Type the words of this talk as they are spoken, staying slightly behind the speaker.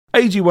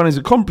AG1 is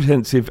a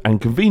comprehensive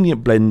and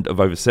convenient blend of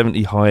over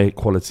 70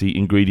 high-quality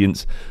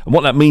ingredients, and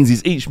what that means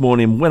is each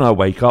morning when I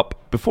wake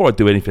up, before I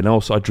do anything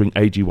else, I drink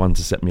AG1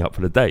 to set me up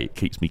for the day. It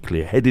keeps me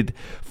clear-headed,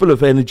 full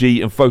of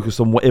energy, and focused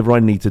on whatever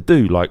I need to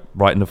do, like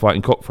writing the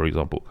Fighting Cock, for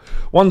example.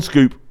 One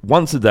scoop,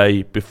 once a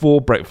day,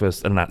 before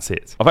breakfast, and that's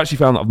it. I've actually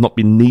found that I've not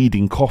been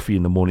needing coffee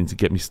in the morning to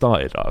get me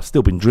started. I've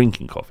still been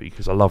drinking coffee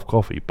because I love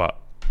coffee, but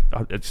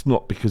it's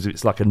not because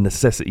it's like a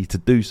necessity to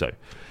do so.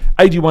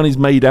 AG1 is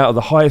made out of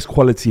the highest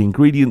quality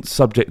ingredients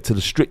subject to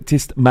the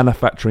strictest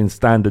manufacturing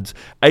standards.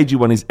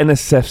 AG1 is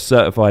NSF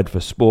certified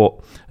for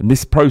sport, and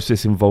this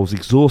process involves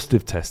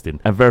exhaustive testing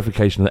and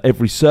verification that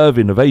every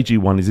serving of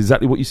AG1 is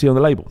exactly what you see on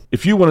the label.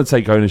 If you want to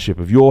take ownership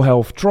of your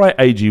health, try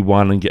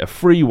AG1 and get a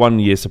free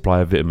 1-year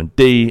supply of vitamin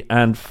D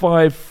and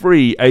 5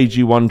 free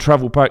AG1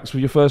 travel packs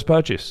with your first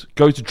purchase.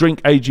 Go to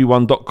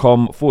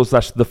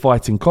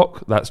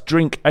drinkag1.com/thefightingcock. That's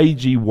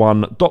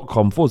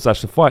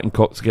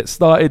drinkag1.com/thefightingcock to get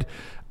started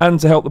and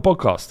to help the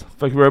podcast.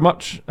 Thank you very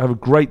much. Have a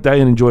great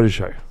day and enjoy the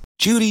show.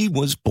 Judy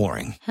was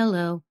boring.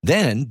 Hello.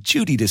 Then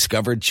Judy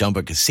discovered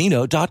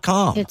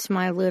ChumbaCasino.com. It's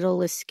my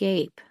little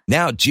escape.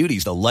 Now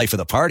Judy's the life of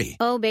the party.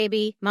 Oh,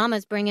 baby,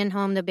 mama's bringing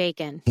home the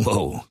bacon.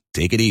 Whoa,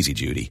 take it easy,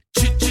 Judy.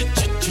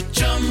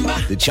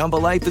 The Chumba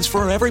life is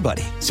for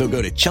everybody. So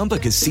go to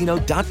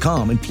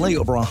ChumbaCasino.com and play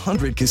over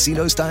 100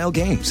 casino-style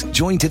games.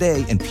 Join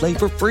today and play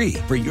for free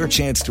for your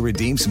chance to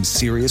redeem some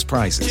serious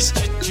prizes.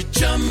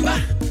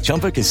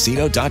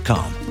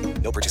 ChumbaCasino.com.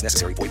 No purchase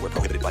necessary. Void where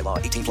prohibited by law.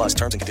 18 plus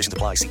terms and conditions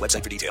apply. See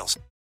website for details.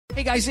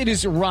 Hey guys, it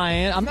is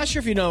Ryan. I'm not sure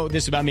if you know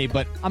this about me,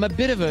 but I'm a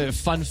bit of a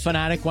fun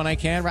fanatic when I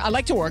can. I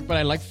like to work, but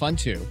I like fun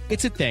too.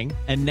 It's a thing.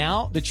 And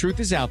now the truth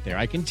is out there.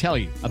 I can tell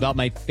you about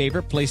my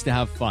favorite place to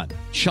have fun.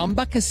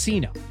 Chumba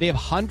Casino. They have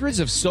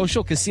hundreds of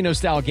social casino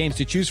style games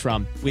to choose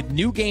from with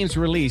new games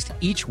released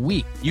each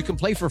week. You can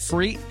play for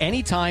free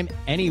anytime,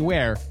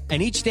 anywhere.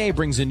 And each day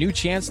brings a new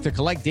chance to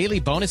collect daily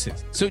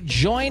bonuses. So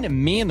join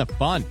me in the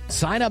fun.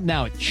 Sign up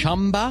now at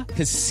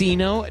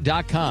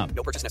ChumbaCasino.com.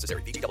 No purchase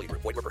necessary. VGW.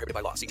 Void where prohibited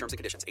by law. See terms and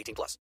conditions. 18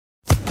 plus.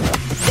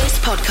 This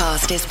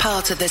podcast is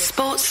part of the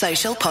Sports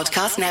Social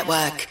Podcast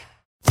Network.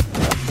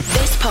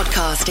 This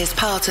podcast is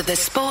part of the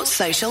Sports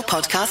Social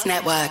Podcast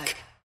Network.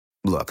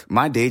 Look,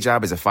 my day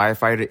job as a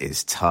firefighter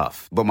is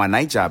tough, but my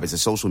night job as a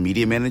social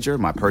media manager,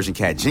 my Persian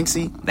cat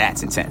Jinxie,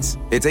 that's intense.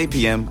 It's 8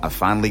 p.m., I've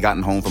finally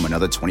gotten home from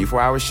another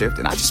 24-hour shift,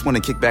 and I just want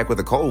to kick back with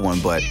a cold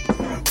one, but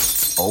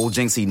old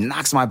Jinxie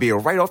knocks my beer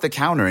right off the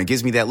counter and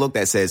gives me that look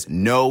that says,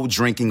 no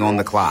drinking on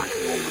the clock.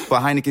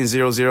 But Heineken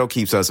 0.0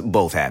 keeps us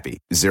both happy.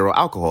 Zero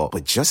alcohol,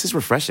 but just as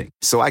refreshing.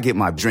 So I get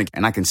my drink,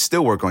 and I can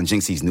still work on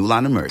Jinxie's new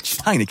line of merch.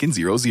 Heineken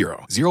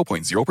 0.0,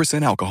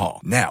 0.0%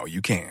 alcohol. Now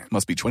you can.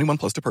 Must be 21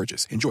 plus to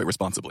purchase. Enjoy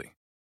responsibly.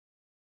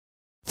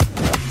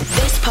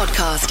 This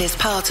podcast is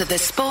part of the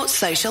Sports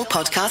Social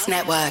Podcast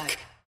Network.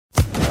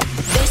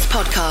 This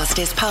podcast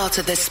is part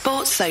of the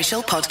Sports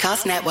Social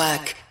Podcast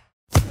Network.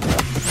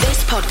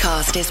 This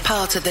podcast is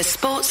part of the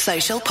Sports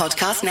Social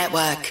Podcast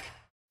Network.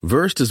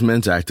 Versed is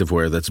men's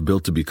activewear that's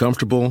built to be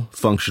comfortable,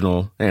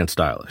 functional, and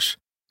stylish.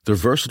 Their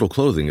versatile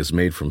clothing is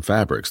made from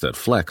fabrics that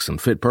flex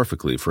and fit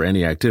perfectly for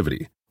any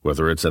activity,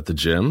 whether it's at the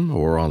gym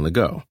or on the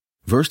go.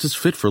 Versed is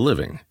fit for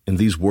living, and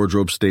these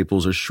wardrobe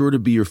staples are sure to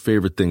be your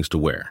favorite things to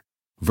wear.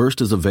 Versed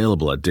is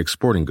available at Dick's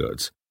Sporting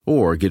Goods,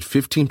 or get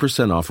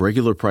 15% off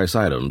regular price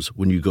items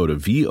when you go to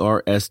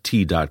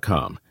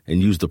vrst.com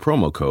and use the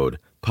promo code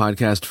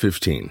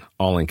podcast15,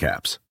 all in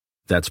caps.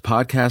 That's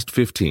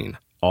podcast15,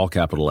 all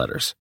capital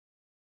letters.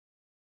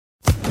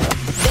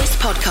 This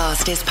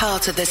podcast is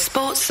part of the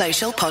Sports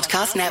Social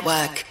Podcast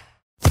Network.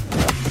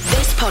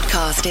 This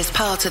podcast is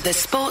part of the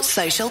Sports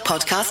Social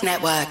Podcast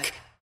Network.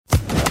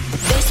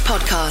 This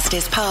podcast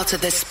is part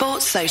of the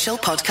Sports Social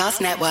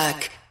Podcast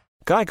Network.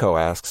 Geico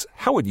asks,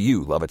 how would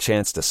you love a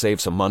chance to save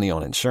some money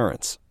on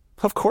insurance?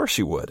 Of course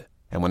you would.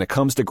 And when it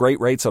comes to great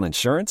rates on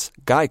insurance,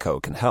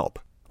 Geico can help.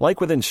 Like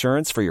with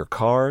insurance for your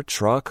car,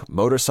 truck,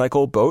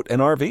 motorcycle, boat,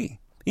 and RV.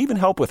 Even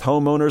help with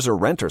homeowners or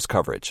renters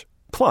coverage.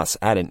 Plus,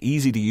 add an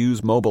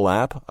easy-to-use mobile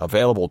app,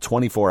 available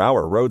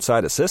 24-hour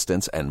roadside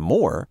assistance, and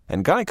more,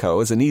 and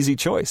Geico is an easy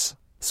choice.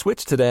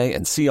 Switch today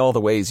and see all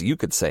the ways you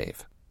could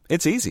save.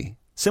 It's easy.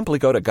 Simply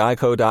go to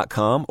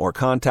geico.com or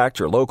contact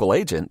your local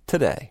agent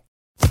today.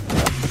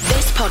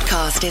 This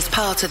podcast is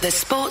part of the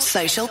Sports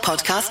Social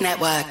Podcast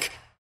Network.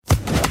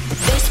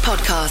 This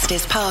podcast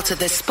is part of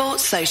the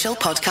Sports Social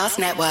Podcast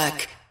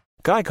Network.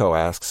 Geico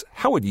asks,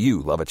 how would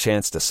you love a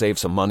chance to save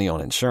some money on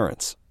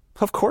insurance?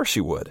 Of course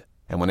you would.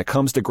 And when it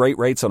comes to great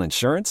rates on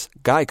insurance,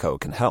 Geico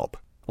can help.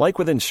 Like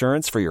with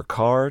insurance for your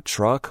car,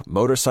 truck,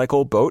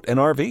 motorcycle, boat, and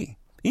RV.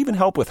 Even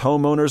help with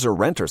homeowners or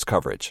renters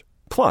coverage.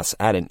 Plus,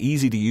 add an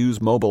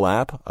easy-to-use mobile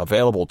app,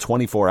 available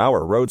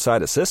 24-hour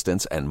roadside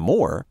assistance, and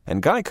more,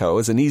 and Geico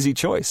is an easy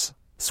choice.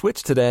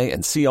 Switch today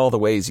and see all the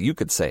ways you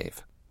could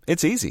save.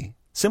 It's easy.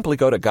 Simply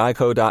go to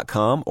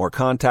geico.com or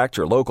contact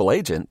your local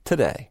agent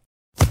today.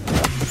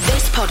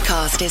 This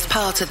podcast is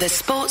part of the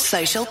Sports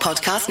Social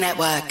Podcast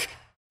Network.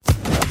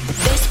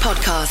 This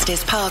podcast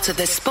is part of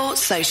the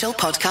Sports Social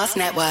Podcast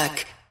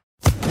Network.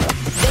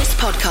 This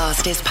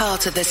podcast is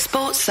part of the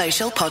Sports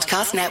Social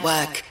Podcast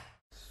Network.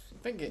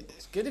 I think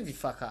it's good if you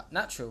fuck up.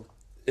 Natural.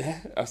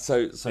 Yeah.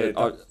 So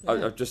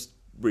I've just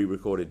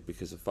re-recorded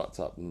because I fucked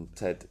up, and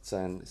Ted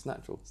saying it's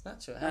natural. It's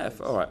natural. Yeah,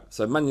 all right.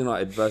 So Man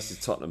United versus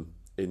Tottenham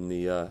in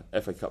the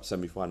FA Cup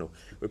semi-final.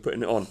 We're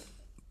putting it on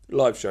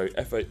live show.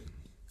 FA.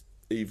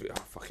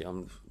 Fuck it.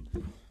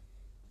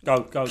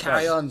 Go.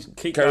 Carry on.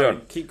 Keep Carry going.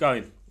 on. Keep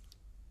going.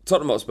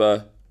 Tottenham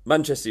Hotspur,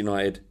 Manchester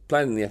United,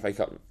 playing in the FA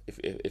Cup,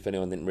 if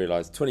anyone didn't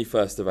realise,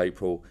 21st of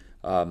April.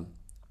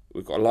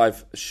 We've got a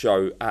live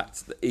show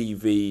at the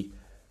EV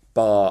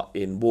bar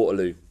in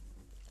Waterloo.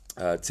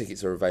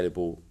 Tickets are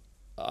available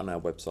on our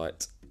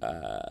website.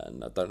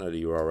 And I don't know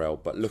the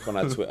URL, but look on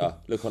our Twitter,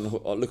 look on the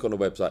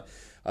website.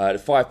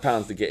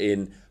 £5 to get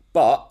in.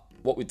 But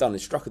what we've done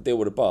is struck a deal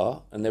with a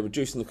bar, and they're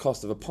reducing the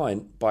cost of a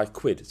pint by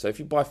 £1. So if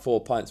you buy 4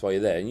 pints while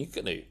you're there, and you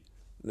can do,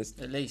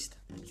 At least.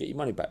 get your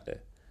money back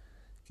there.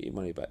 Get your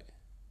money back.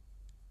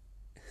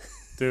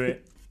 Do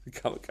it.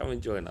 Come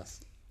and join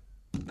us.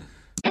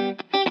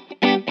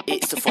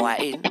 It's the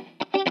fighting.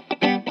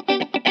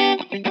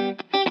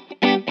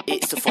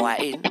 It's the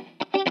fighting.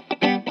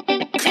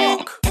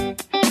 Clock.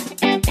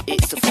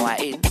 It's the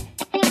fighting.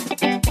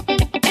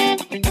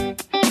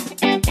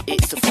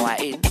 It's the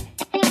fighting.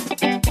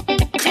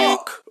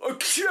 Clock.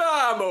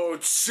 Come on,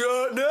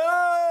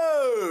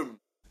 Tottenham.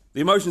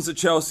 The emotions at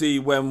Chelsea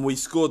when we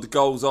scored the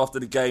goals after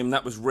the game,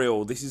 that was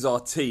real. This is our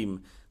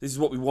team. This is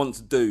what we want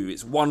to do.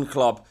 It's one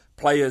club,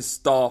 players,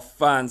 staff,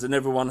 fans, and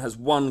everyone has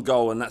one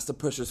goal, and that's to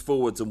push us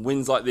forwards. And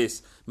wins like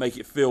this make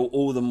it feel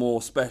all the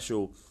more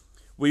special.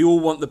 We all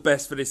want the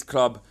best for this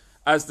club,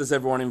 as does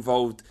everyone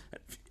involved.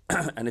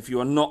 And if you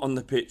are not on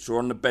the pitch or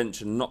on the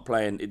bench and not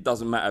playing, it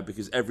doesn't matter,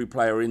 because every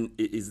player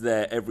is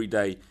there every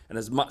day and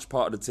as much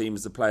part of the team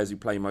as the players who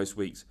play most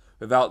weeks.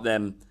 Without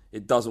them,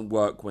 it doesn't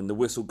work when the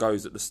whistle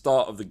goes at the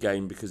start of the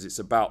game, because it's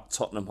about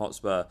Tottenham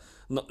Hotspur,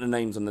 not the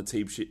names on the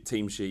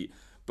team sheet,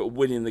 but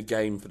winning the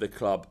game for the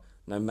club,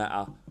 no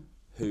matter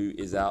who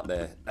is out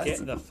there.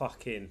 Get the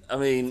fuck in. I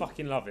mean,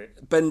 fucking love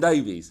it. Ben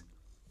Davies.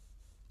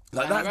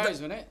 Like that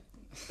Rose, wasn't it?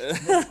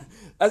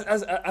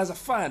 as a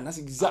fan, that's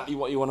exactly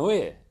what you want to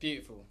hear.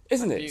 Beautiful.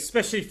 Isn't it? Beautiful.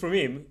 Especially from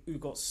him, who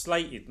got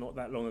slated not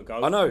that long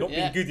ago. I know. Not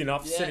Yeah. been good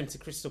enough to Yeah. send him to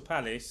Crystal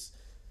Palace.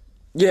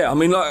 Yeah, I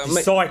mean, like,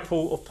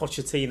 Disciple of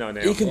Pochettino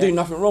now. he can do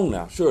nothing wrong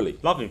now, surely.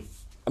 Love him.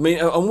 I mean,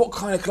 and what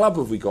kind of club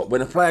have we got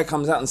when a player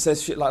comes out and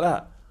says shit like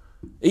that?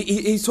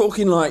 He's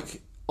talking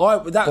like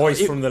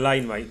Boys from the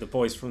lane, mate. The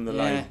boys from the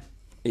lane.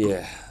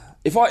 Yeah.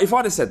 If I'd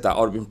have said that,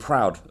 I'd have been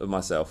proud of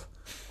myself.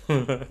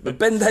 But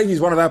Ben Davies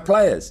is one of our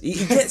players.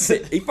 He gets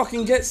it. He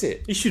fucking gets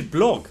it. He should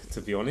blog,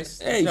 to be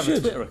honest. Yeah, he have should.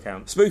 a Twitter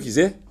account. Spooky's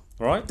here.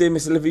 Right. Dear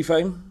Mr. Livy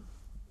fame.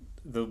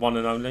 The one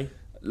and only.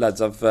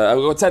 Lads, I've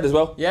got Ted as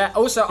well. Yeah,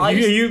 also Are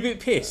you a bit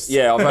pissed?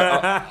 Yeah,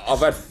 I've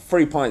had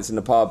 3 pints in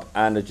the pub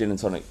and a gin and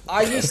tonic.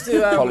 I used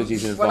to,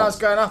 Apologies in when I was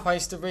advance. growing up, I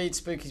used to read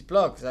Spooky's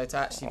blog, so to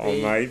actually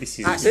be... mate, this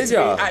is...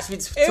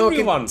 Actually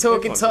Everyone.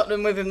 talking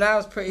Tottenham with him now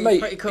is pretty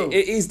cool.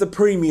 It is the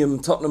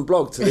premium Tottenham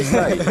blog to this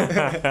day.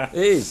 It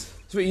is.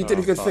 So you did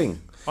a good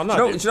thing. I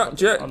know. Do you know,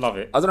 I love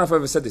it. I don't know if I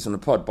ever said this on the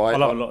pod, but I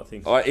love a lot of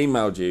things. I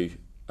emailed you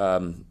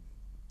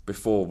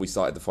before we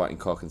started the Fighting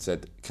Cock and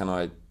said, "Can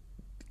I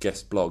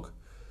guest blog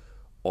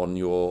on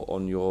Dear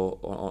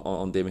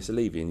Mr.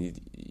 Levy?" And you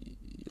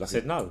I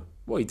said no.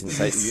 Well, he didn't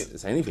say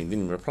anything.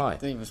 Didn't reply.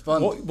 Didn't even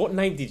respond. What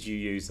name did you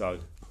use though?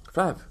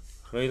 Fab.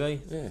 Really?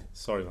 Yeah.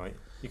 Sorry, mate.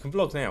 You can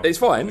blog now. It's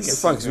fine.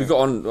 It's fine because we got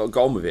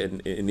on with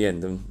it in the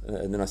end,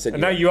 and then I said.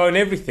 And now you own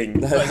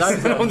everything.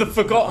 I'm the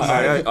forgotten.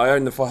 I own I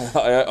own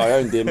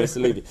Dear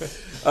Mr. Levy.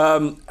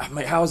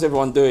 Mate, how's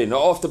everyone doing?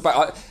 Off the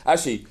back,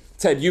 actually,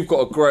 Ted, you've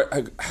got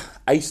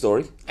a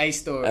story. A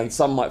story. And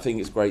some might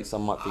think it's great.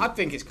 Some might think. I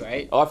think it's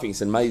great. I think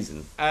it's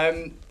amazing.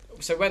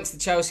 So went to the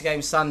Chelsea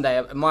game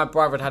Sunday. My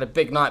brother had a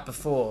big night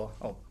before.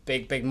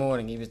 Big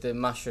morning. He was doing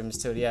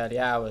mushrooms till the early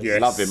hours. Yes.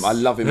 I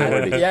love him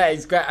already. Yeah,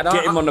 he's great. And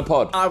Get him on the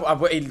pod.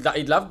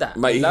 He'd love that.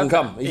 Mate, he can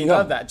come. He'd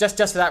love that. Just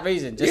for that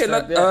reason.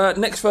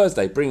 Next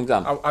Thursday, bring him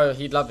down.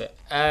 He'd love it.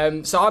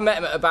 So I met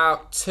him at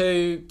about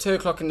 2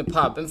 o'clock in the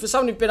pub. And for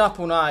someone who'd been up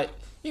all night,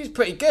 he was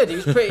pretty good. He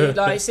was pretty,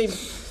 he seemed...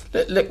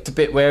 Looked a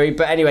bit weary,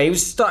 but anyway, he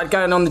started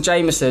going on the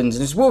Jamesons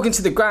and just walking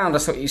to the ground. I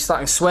thought he was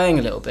starting swaying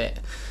a little bit.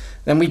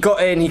 Then we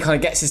got in, he kind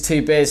of gets his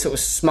 2 beers, sort of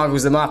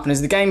smuggles them up, and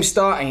as the game's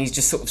starting, he's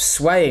just sort of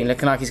swaying,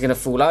 looking like he's going to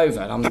fall over.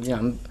 And I'm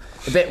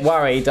a bit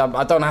worried.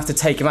 I don't have to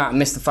take him out and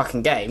miss the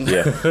fucking game.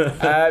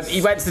 Yeah.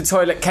 He went to the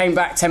toilet, came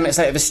back 10 minutes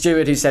later. The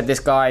steward who said this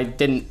guy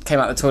came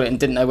out the toilet and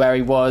didn't know where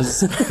he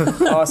was,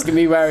 asking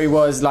me where he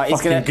was. Like,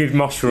 he's gonna good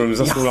mushrooms.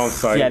 That's all I'm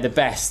saying. Yeah, the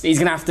best. He's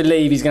gonna have to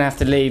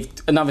leave.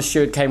 Another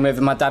steward came with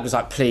him. My dad was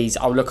like, "Please,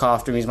 I'll look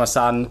after him. He's my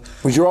son."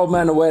 Was your old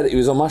man aware that he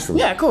was on mushrooms?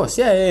 Yeah, of course.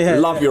 Yeah.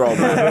 Love your old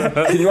man.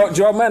 Do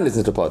your old man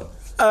listen to the pod?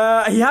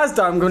 He has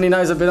done when he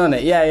knows I've been on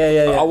it.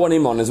 Yeah. I want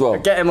him on as well.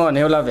 Get him on.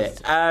 He'll love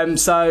it.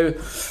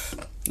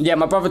 Yeah,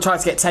 my brother tried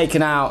to get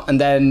taken out, and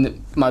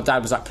then my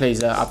dad was like,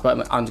 "Please, I've got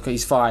him under.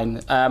 He's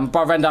fine." My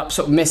brother ended up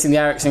sort of missing the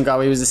Ericsson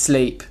goal. He was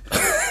asleep.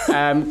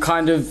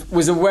 kind of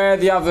was aware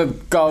of the other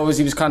goals.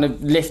 He was kind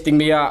of lifting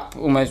me up,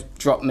 almost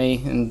dropped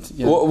me. And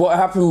you know. What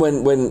happened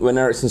when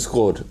Ericsson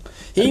scored?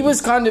 He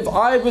was kind of.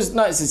 I was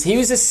noticing. He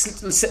was.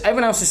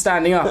 Everyone else was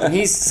standing up, and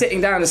he's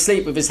sitting down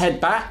asleep with his head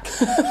back.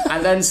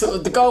 And then sort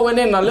of the goal went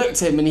in. And I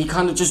looked at him, and he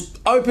kind of just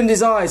opened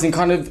his eyes and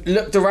kind of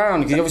looked around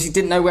because he obviously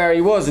didn't know where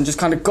he was, and just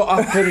kind of got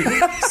up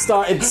and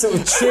started sort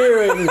of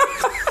cheering.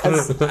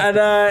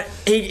 And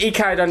he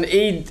carried on.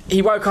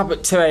 He woke up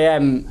at 2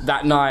 a.m.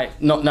 that night,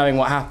 not knowing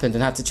what happened,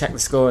 and had to check the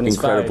score on his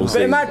Incredible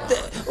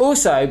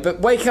phone. But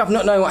waking up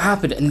not knowing what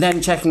happened, and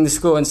then checking the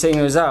score and seeing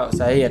the results.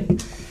 So yeah,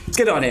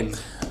 good on him.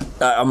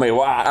 I mean,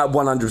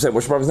 100%. What's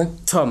your brother's name?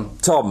 Tom.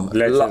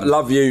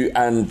 Love you,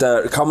 and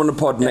come on the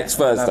pod next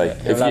Thursday.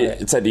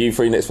 Ted, are you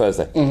free next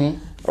Thursday?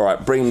 Mm-hmm. All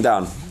right, bring him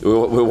down. We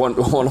want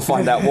to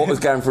find out what was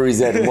going through his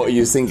head and what he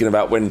was thinking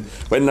about when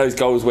those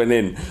goals went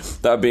in.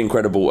 That would be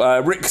incredible.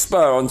 Rick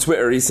Spur on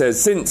Twitter, he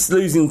says, since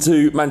losing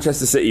to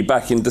Manchester City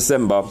back in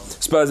December,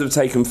 Spurs have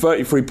taken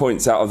 33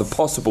 points out of the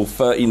possible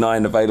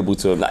 39 available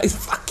to them. That is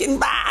fucking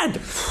bad.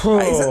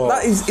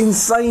 That is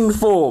insane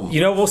form.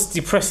 You know what's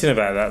depressing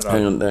about that,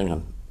 though? Hang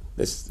on.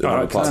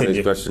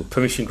 Question.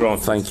 Permission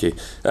granted. Thank you.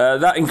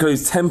 That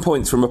includes 10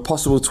 points from a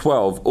possible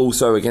 12,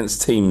 also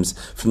against teams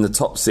from the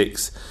top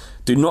 6.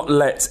 Do not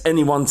let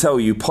anyone tell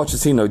you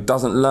Pochettino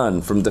doesn't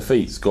learn from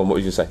defeats. Go on, what were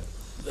you going to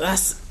say?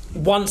 That's,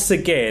 once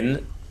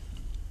again,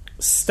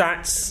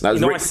 stats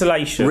in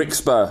isolation. Rick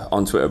Spur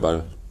on Twitter,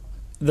 by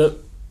the way.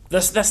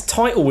 That's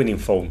title-winning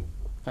form.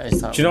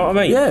 Do you know what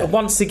I mean? Yeah.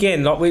 Once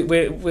again, like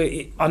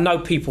we I know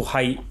people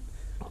hate,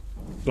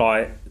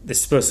 like, the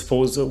Spurs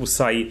supporters that will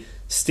say,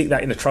 stick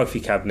that in a trophy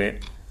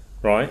cabinet,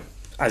 right?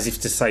 As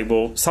if to say,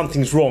 well,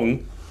 something's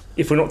wrong.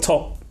 If we're not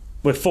top,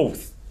 we're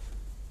 4th.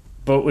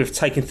 But we've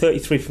taken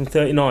 33 from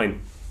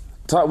 39.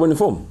 Title winning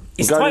form.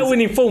 It's title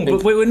winning form,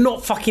 but we're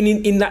not fucking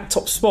in that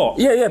top spot.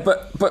 Yeah,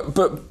 but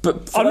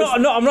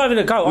I'm not even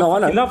gonna go. No, I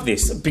know. love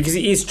this because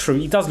it is true.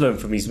 He does learn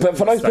from his. But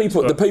for those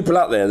people, the people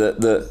out there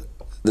that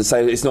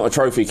say it's not a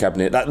trophy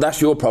cabinet,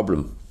 that's your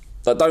problem.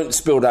 Like, don't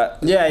spill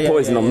that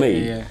poison on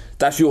me. Yeah.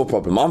 That's your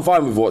problem. I'm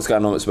fine with what's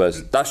going on at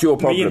Spurs. That's your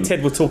problem. Me and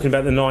Ted were talking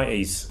about the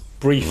 90s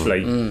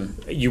briefly.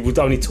 You would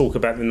only talk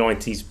about the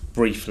 90s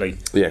briefly,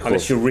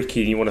 unless you're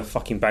Ricky and you want to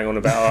fucking bang on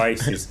about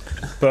Oasis.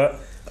 But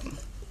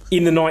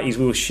in the 90s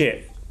we were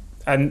shit,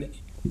 and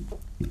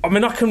I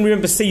mean I can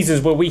remember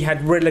seasons where we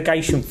had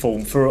relegation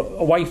form for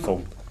away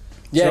form.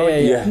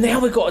 Yeah. Now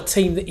we've got a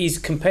team that is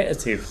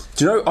competitive.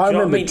 Do you know? I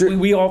remember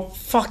we are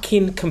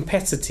fucking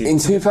competitive. In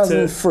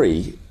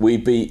 2003, we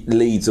beat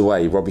Leeds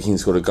away. Robbie Keane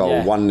scored a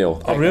goal,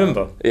 1-0. I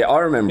remember. Yeah, I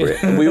remember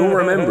it. We all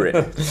remember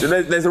it. So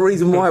there's a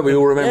reason why we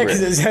all remember it.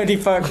 Because it's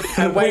only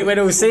away win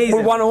all season.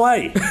 We won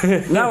away.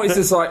 Now it's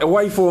just like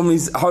away form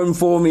is home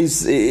form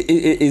is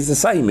the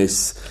same.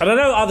 And I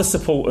know other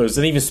supporters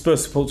and even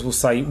Spurs supporters will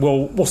say,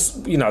 well,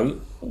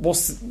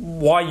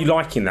 why are you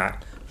liking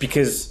that?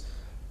 Because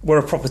we're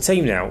a proper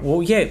team now.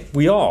 Well, yeah,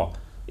 we are.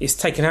 It's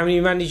taken how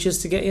many managers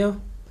to get here?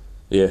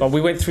 Yeah. Like,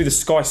 we went through the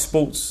Sky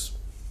Sports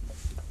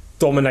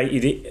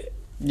dominated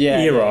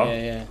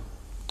era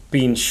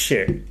being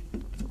shit.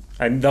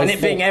 And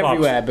it being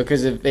everywhere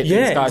because of it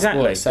being Sky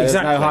Sports. So there's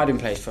no hiding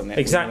place from it.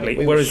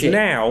 Exactly. Whereas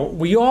now,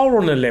 we are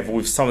on a level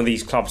with some of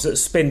these clubs that are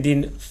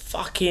spending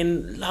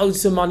fucking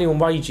loads of money on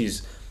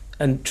wages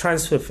and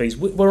transfer fees.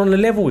 We're on a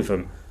level with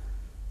them.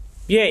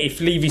 Yeah, if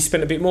Levy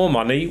spent a bit more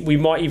money, we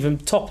might even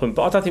top them,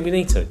 but I don't think we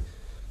need to.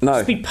 No.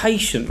 Just be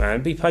patient,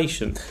 man. Be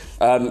patient.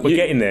 We're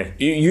getting there.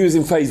 You was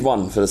in phase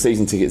 1 for the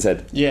season tickets,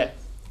 Ed. Yeah.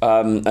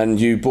 And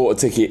you bought a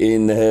ticket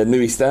in the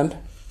New East Stand?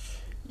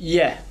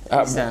 Yeah,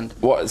 East Stand.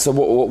 What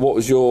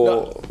was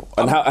your...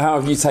 And how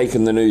have you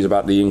taken the news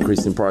about the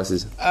increase in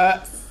prices?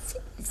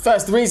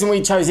 First, the reason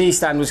we chose East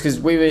Stand was because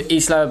we were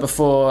East Lower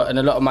before, and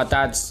a lot of my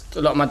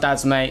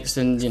dad's mates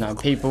and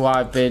people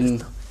I've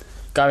been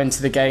going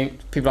to the game,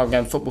 people I've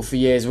been going football for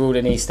years, we're all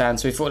in East Stand,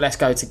 so we thought let's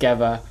go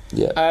together.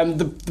 Yeah.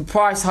 The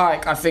price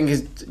hike, I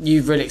think,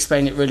 you've really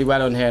explained it really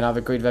well on here, and I've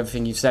agreed with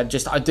everything you've said.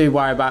 Just I do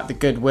worry about the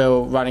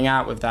goodwill running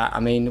out with that.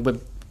 I mean,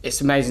 it's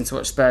amazing to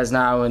watch Spurs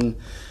now, and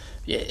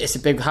it's a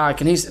big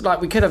hike. And he's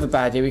like, we could have a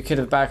bad year, we could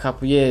have a bad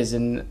couple of years,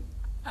 and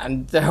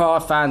there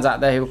are fans out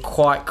there who are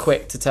quite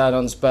quick to turn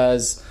on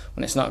Spurs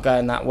when it's not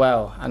going that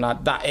well, and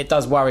it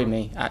does worry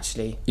me,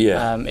 actually.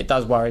 Yeah. It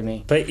does worry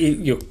me. But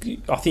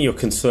I think your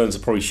concerns are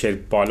probably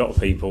shared by a lot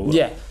of people.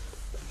 Yeah.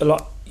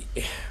 Like,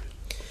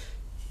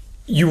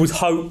 you would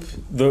hope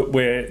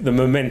that the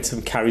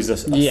momentum carries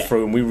us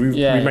through and we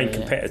remain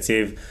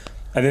competitive,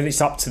 and then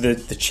it's up to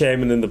the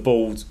chairman and the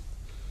board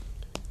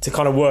to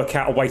kind of work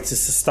out a way to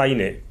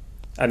sustain it,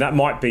 and that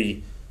might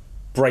be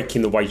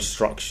breaking the wage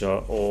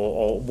structure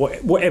or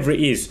whatever it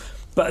is.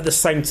 But at the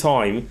same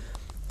time,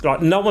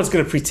 like, no one's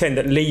going to pretend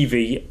that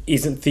Levy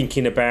isn't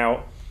thinking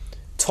about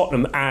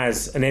Tottenham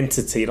as an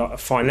entity, like a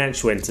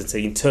financial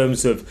entity, in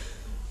terms of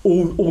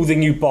all the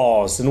new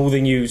bars and all the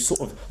new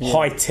sort of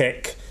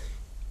high-tech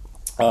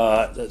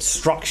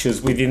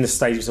structures within the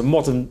stadium. It's a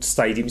modern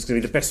stadium. It's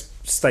going to be the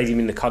best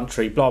stadium in the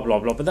country, blah, blah,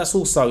 blah. But that's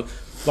also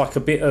like a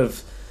bit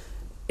of...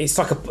 It's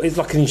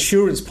like an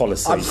insurance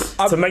policy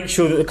to make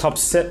sure that the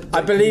club's set.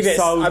 I believe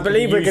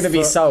we're going to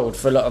be sold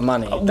for a lot of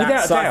money.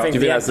 Without doubt. I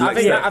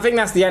think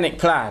that's the ENIC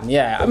plan.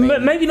 Yeah,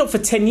 maybe not for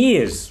 10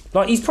 years.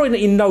 Like, he's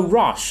probably in no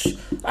rush.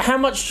 How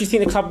much do you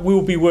think the club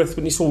will be worth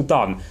when it's all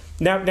done?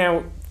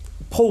 Now,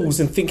 pause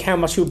and think how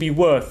much it would be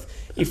worth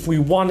if we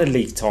won a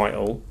league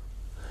title,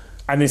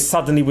 and then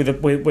suddenly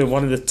we're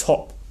one of the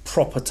top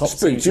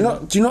teams. Do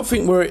you not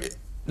think we're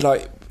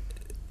like?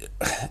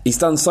 He's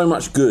done so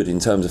much good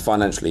in terms of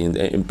financially in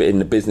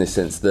the business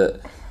sense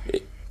that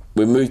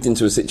we moved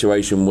into a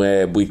situation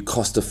where we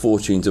cost a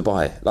fortune to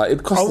buy. Like,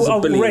 it costs us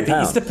 £1 billion.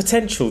 It's the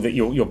potential that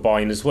you're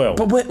buying as well.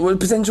 But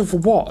potential for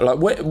what?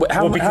 Like,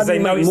 how do you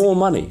make more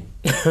money?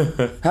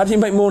 How do you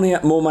make more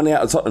money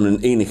out of Tottenham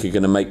than ENIC are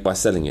going to make by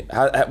selling it?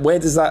 Where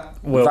does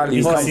that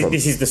value come from?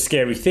 This is the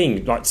scary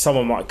thing. Like,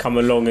 someone might come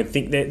along and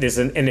think that there's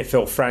an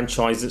NFL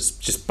franchise that's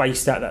just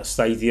based at that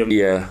stadium.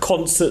 Yeah.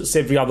 Concerts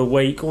every other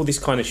week, all this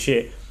kind of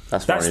shit.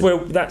 That's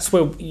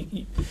where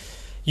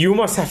you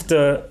almost have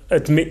to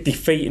admit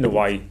defeat in a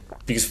way,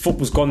 because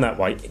football's gone that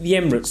way. The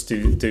Emirates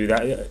do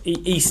that.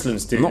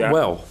 Eastlands do that. Not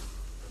well,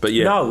 but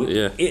yeah. No,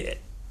 yeah.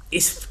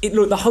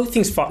 Look, the whole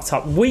thing's fucked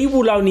up. We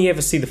will only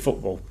ever see the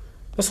football.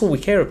 That's all we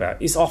care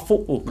about. It's our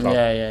football club.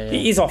 Yeah.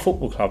 It is our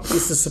football club.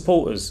 It's the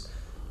supporters.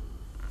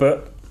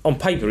 But on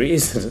paper, it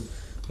isn't.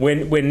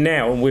 We're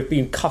now, and we've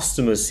been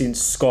customers since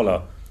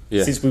Scholar.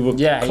 Yeah. Since we were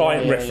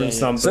client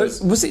reference numbers.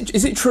 So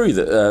is it true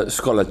that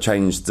Scholar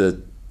changed the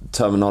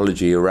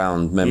terminology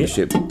around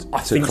membership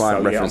to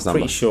client reference number?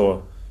 I'm pretty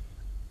sure.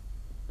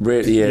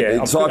 Really?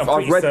 Yeah. So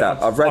I've read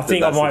that. I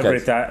think I might have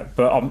read that,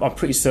 but I'm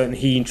pretty certain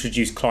he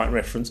introduced client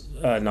reference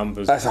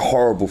numbers. That's a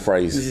horrible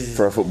phrase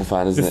for a football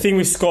fan, isn't it? The thing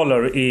with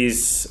Scholar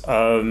is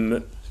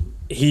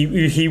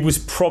he was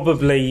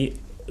probably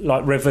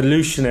like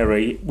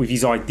revolutionary with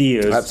his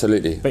ideas.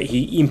 Absolutely. But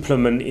he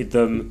implemented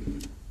them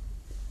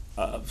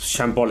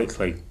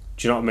shambolically.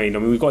 Do you know what I mean? I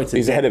mean, we got into.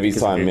 He's ahead of his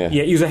time. Yeah,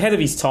 he was ahead of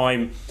his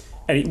time,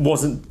 and it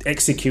wasn't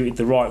executed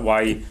the right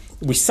way.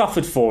 We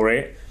suffered for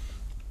it,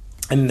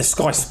 and the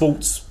Sky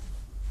Sports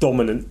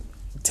dominant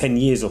 10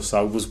 years or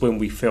so was when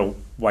we fell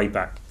way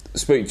back.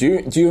 Speak.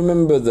 Do you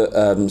remember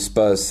that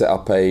Spurs set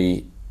up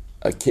a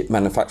kit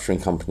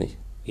manufacturing company?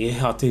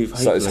 Yeah, I do.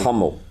 So it's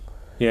Hummel.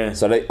 Yeah.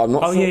 So I'm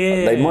not sure.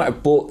 They might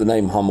have bought the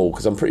name Hummel,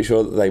 because I'm pretty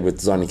sure that they were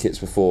designing kits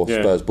before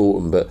Spurs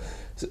bought them. But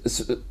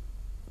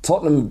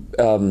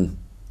Tottenham.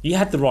 You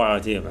had the right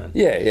idea, man.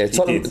 Yeah.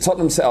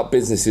 Tottenham set up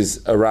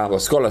businesses around. Well,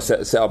 Scholar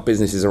set up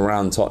businesses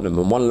around Tottenham,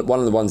 and one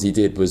of the ones he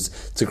did was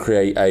to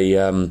create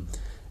a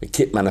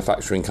kit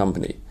manufacturing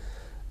company.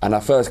 And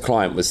our first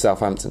client was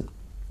Southampton,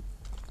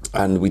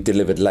 and we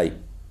delivered late.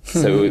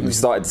 So we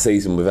started the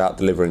season without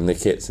delivering the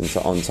kits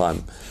on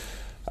time.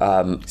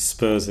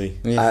 Spursy.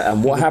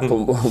 And what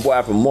happened? What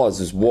happened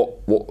was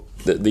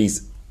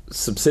these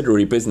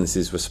subsidiary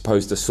businesses were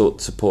supposed to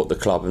support the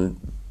club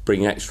and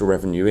bring extra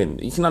revenue in.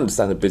 You can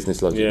understand the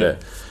business logic there,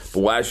 but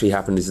what actually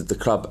happened is that the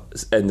club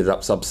ended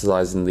up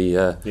subsidising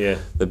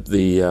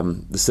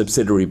the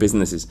subsidiary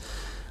businesses.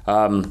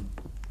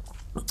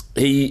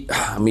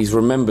 He's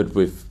remembered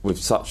with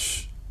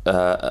such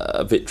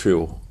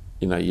vitriol.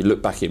 You know, you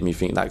look back at him, you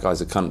think that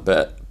guy's a cunt,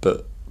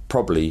 but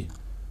probably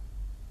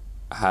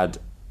had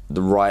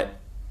the right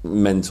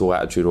mental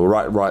attitude or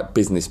right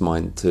business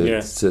mind to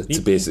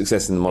be a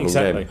success in the modern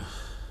game.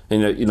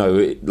 You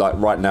know, like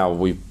right now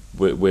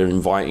we're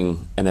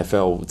inviting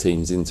NFL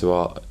teams into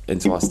our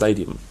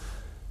stadium.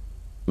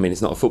 I mean,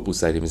 it's not a football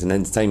stadium; it's an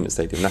entertainment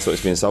stadium. That's what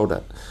it's being sold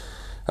at.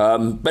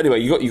 But anyway,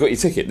 you got your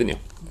ticket, didn't you?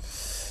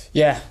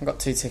 Yeah, I got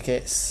 2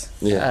 tickets.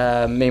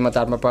 Yeah. Me, my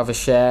dad, my brother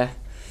share.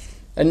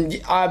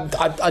 And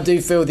I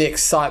do feel the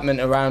excitement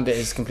around it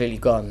is completely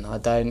gone. I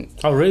don't.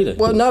 Oh, really?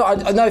 Well, no.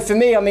 I know. For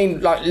me, I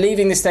mean, like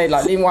leaving the stadium,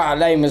 like leaving White Hart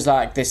Lane was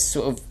like this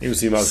sort of. It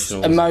was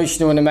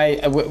emotional and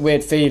a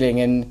weird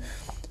feeling,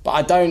 but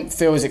I don't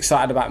feel as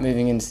excited about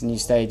moving into the new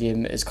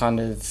stadium as kind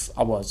of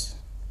I was.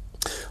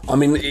 I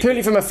mean,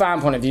 purely from a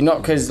fan point of view,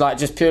 not because like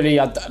just purely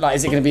like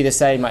is it going to be the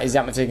same? Like is the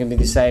atmosphere going to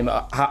be the same?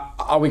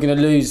 Are we going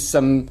to lose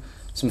some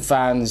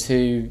fans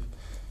who?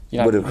 You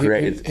know, would have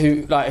created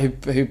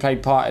who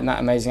played part in that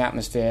amazing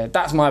atmosphere.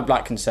 That's my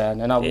concern,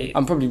 and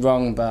I'm probably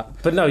wrong,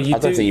 but no, I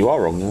don't think you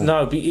are wrong.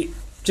 No, but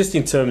just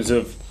in terms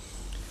of,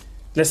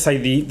 let's say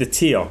the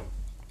tier.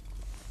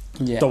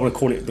 Yeah. Don't want to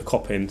call it the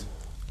cop end.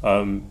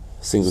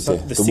 Single tier,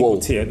 the single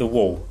tier, the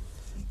wall.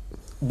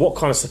 What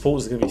kind of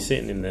supporters are going to be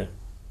sitting in there?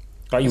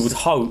 Like you would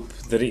hope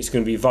that it's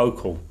going to be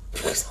vocal.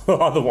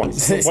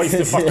 Otherwise, it's a waste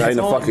of fucking time. It ain't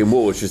a fucking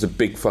wall, it's just a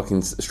big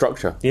fucking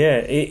structure. Yeah,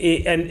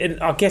 and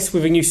I guess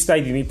with a new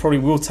stadium, it probably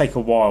will take a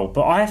while.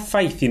 But I have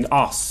faith in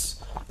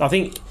us. I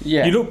think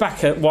you look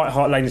back at White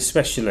Hart Lane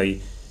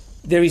especially,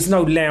 there is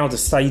no louder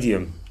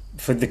stadium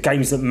for the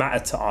games that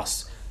matter to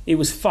us. It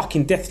was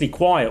fucking deathly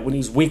quiet when it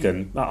was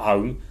Wigan at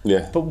home.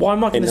 Yeah. But why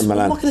am I going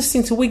to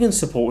sing to Wigan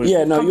supporters?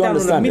 Yeah, no, come you down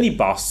understand on a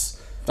minibus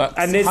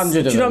And there's, do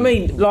you know what I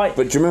mean? Like,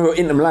 but do you remember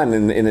Inter Milan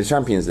in the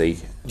Champions League?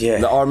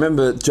 Yeah. I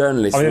remember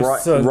journalists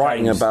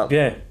writing about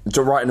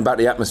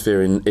the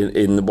atmosphere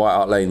in the White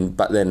Hart Lane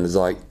back then. It's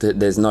like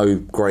there's no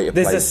greater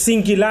place. There's a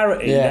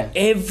singularity that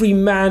every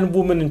man,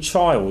 woman, and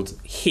child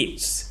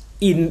hits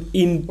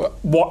in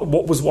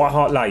what was White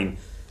Hart Lane.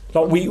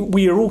 Like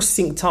we are all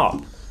synced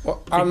up. Well,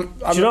 do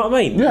you know what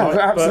I mean? Yeah, like,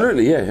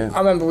 absolutely. Yeah. I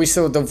remember we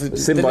saw the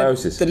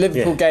symbiosis. The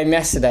Liverpool game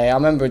yesterday. I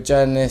remember a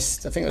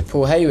journalist, I think it was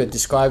Paul Hayward,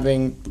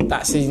 describing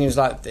that season. He was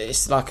like,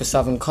 "It's like a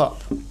Southern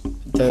Cop."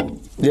 The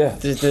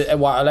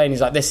White Hart Lane.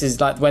 He's like, "This is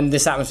like when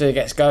this atmosphere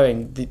gets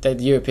going, the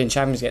European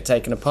champions get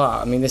taken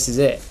apart." I mean, this is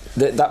it.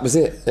 That was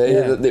it.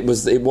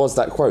 It was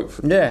that quote.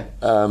 Yeah.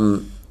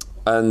 And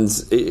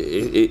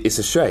it's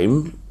a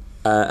shame.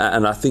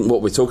 And I think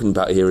what we're talking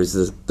about here is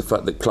the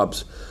fact that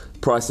clubs'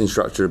 pricing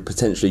structure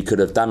potentially could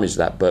have damaged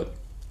that. But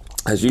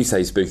as you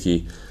say,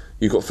 Spooky,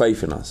 you've got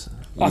faith in us.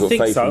 I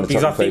think so,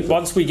 because I think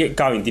once we get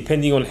going,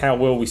 depending on how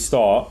well we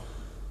start,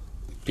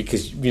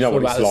 because you know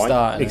what it's like.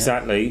 Start,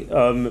 exactly.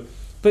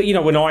 But you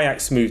know, when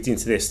Ajax moved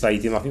into their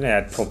stadium, I think they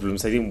had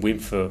problems. They didn't win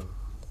for...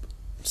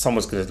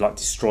 Someone's going to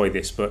destroy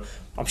this, but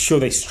I'm sure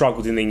they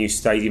struggled in their new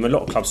stadium. A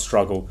lot of clubs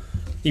struggle.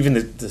 Even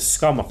the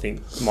Scum, I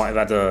think, might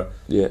have had a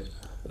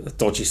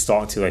dodgy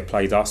start until they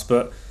played us,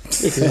 but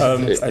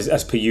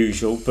as per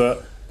usual.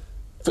 But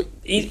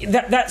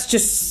that's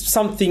just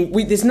something.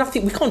 There's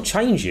nothing. We can't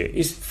change it.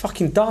 It's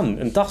fucking done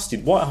and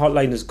dusted. White Hart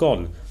Lane has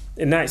gone,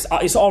 and that's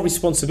it's our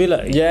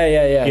responsibility.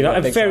 Yeah. You know,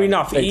 and fair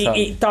enough.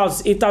 It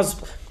does.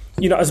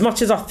 You know, as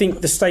much as I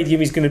think the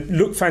stadium is going to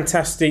look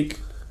fantastic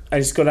and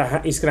it's going to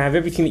have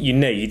everything that you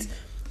need,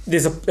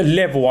 there's a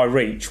level I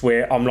reach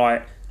where I'm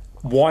like,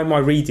 why am I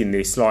reading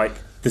this? Like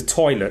the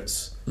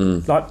toilets,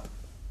 like.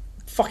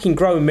 Fucking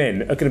grown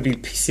men are going to be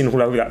pissing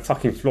all over that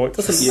fucking floor. It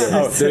doesn't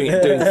matter. Doing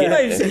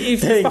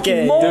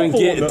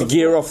the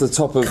gear off the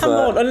top of... Come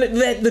on, and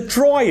the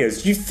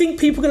dryers. You think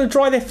people are going to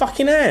dry their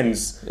fucking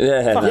hands?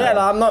 Yeah,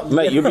 I'm not...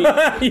 Mate, you'll be...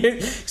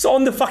 It's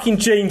on the fucking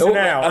jeans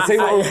now. I'll tell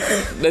you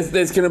what,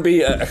 there's going to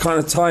be a kind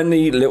of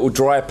tiny little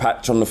dry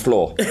patch on the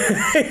floor.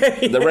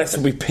 The rest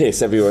will be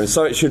piss everywhere, and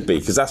so it should be,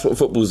 because that's what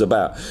football's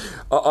about.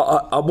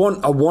 I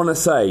want to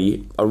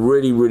say, I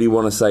really, really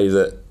want to say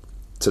that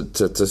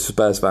to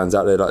Spurs fans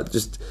out there,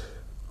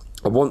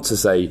 I want to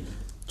say,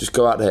 just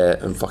go out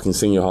there and fucking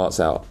sing your hearts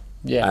out,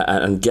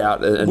 and get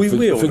out and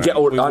forget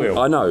all.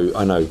 I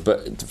know,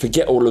 but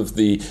forget all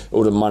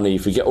the money,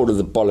 forget all of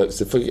the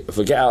bollocks,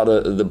 forget out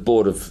the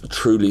board have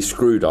truly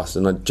screwed us,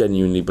 and I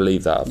genuinely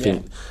believe that. I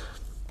think,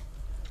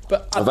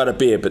 but I've had a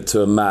beer, but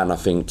to a man, I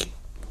think,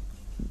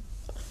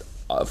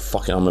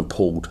 I'm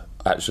appalled.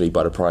 Actually,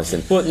 by the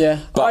pricing. Well,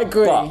 but, I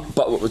agree.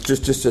 But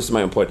just to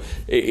make a point,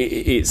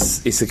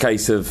 it's a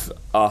case of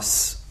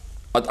us.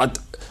 I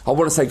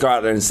want to say go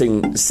out there and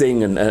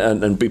sing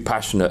and be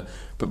passionate.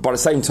 But by the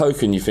same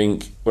token, you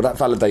think, well, that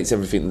validates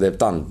everything that they've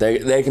done. They're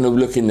going to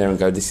look in there and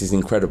go, this is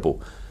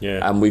incredible.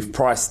 Yeah. And we've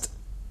priced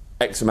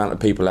X amount of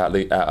people out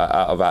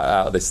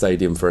of this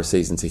stadium for a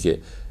season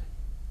ticket.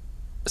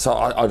 So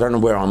I don't know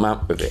where I'm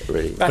at with it,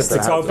 really. That's to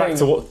go back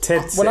to what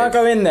Ted said. When I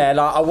go in there,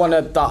 I want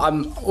to.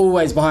 I'm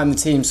always behind the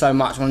team so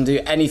much. I want to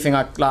do anything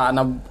I like, and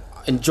I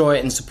enjoy it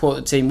and support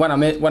the team when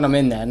I'm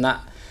in there, and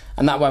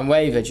that won't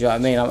waver. Do you know what I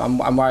mean?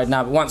 I'm worried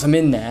now, but once I'm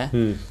in there,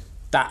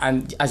 that,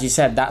 and as you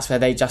said, that's where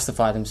they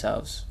justify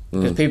themselves.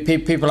 Because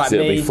people like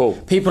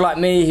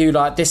me who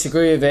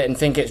disagree with it and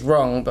think it's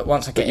wrong, but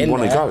once I get in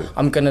there,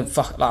 I'm gonna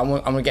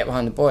I'm gonna get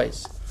behind the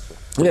boys.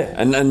 Yeah,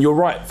 and you're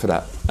right for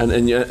that,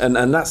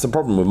 and that's the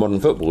problem with modern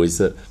football, is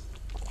that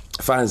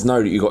fans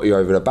know that you got you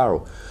over the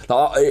barrel.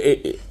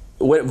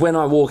 When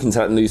I walk into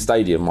that new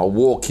stadium, I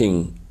walk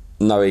in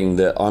knowing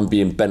that I'm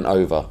being bent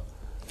over,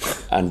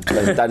 and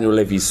Daniel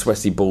Levy's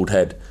sweaty bald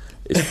head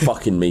is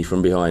fucking me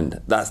from behind.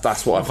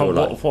 That's what I feel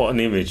like. What an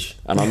image!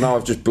 And I know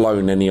I've just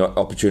blown any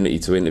opportunity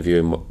to interview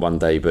him one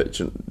day, but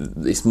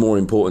it's more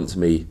important to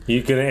me.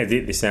 You're going to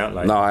edit this out,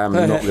 like? No, I am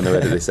not going to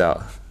edit this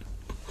out.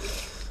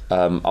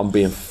 I'm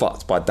being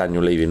fucked by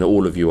Daniel Levy, and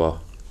all of you are.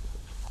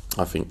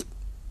 I think,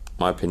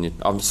 my opinion.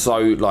 I'm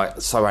so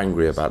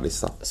angry about this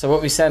stuff. So what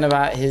are we saying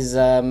about his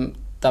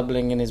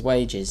doubling in his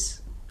wages?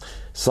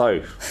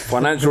 So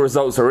financial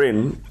results are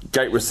in.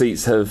 Gate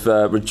receipts have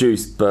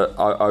reduced, but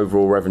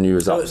overall revenue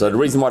is up. So the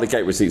reason why the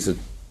gate receipts are,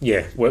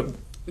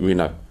 we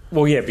know.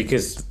 Well, yeah,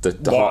 because the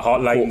White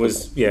Hart Lane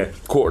was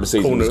quarter of the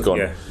season was gone.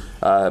 Yeah.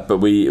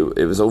 But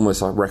it was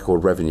almost like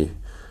record revenue.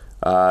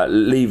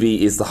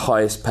 Levy is the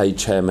highest paid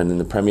chairman in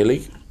the Premier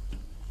League.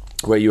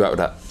 Where are you at with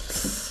that?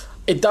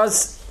 It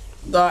does.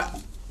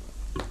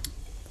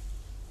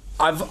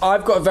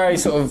 I've got a very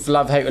sort of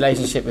love-hate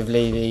relationship with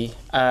Levy.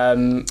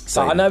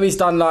 So I know he's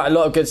done a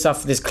lot of good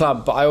stuff for this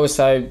club, but I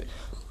also,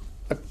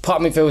 part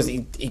of me feels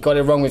that he got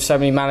it wrong with so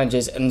many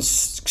managers and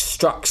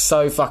struck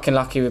so fucking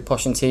lucky with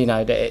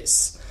Pochettino that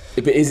it's.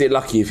 But is it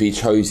lucky if he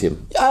chose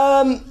him?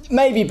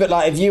 Maybe, but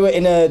if you were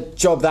in a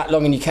job that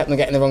long and you kept on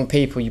getting the wrong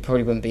people, you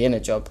probably wouldn't be in a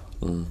job.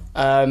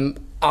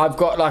 I've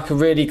got a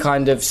really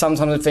kind of,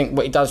 sometimes I think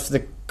what he does for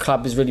the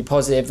club is really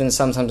positive, and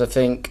sometimes I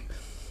think,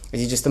 is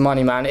he just a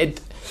money man?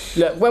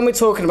 look, when we're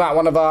talking about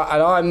one of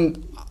our,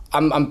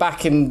 and I'm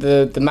backing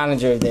the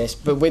manager of this,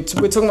 but we're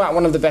talking about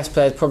one of the best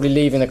players probably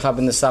leaving the club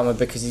in the summer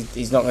because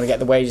he's not going to get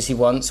the wages he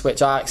wants,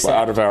 which I accept.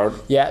 Out of Aaron.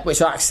 Yeah,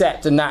 which I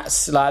accept, and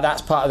that's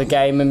part of the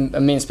game. And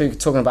me and Spook are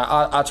talking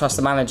about. I trust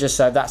the manager,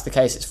 so if that's the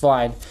case, it's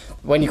fine.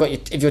 When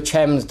if your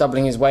chairman's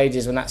doubling his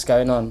wages when that's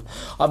going on,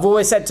 I've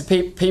always said to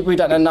people who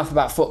don't know enough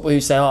about football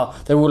who say, "Oh,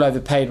 they're all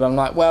overpaid." But I'm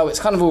like, well,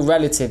 it's kind of all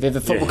relative. If a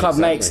football club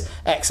makes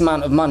X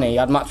amount of money,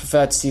 I'd much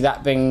prefer to see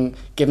that being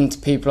given to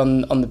people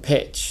on the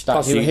pitch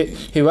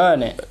who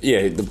earn it.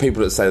 Yeah, the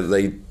people that say that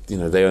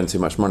they earn too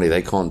much money,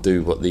 they can't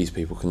do what these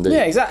people can do.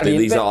 Yeah, exactly.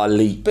 These are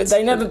elite. But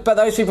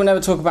those people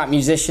never talk about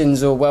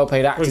musicians or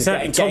well-paid actors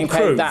getting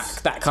paid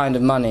that kind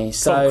of money.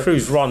 So Tom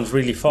Cruise runs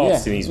really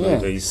fast in these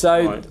movies.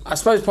 So I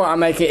suppose the point I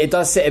make it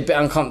does sit a bit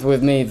uncomfortable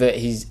with me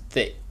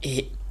that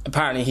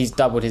apparently he's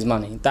doubled his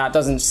money. That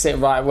doesn't sit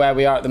right where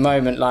we are at the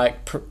moment,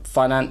 like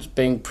finance,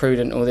 being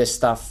prudent, all this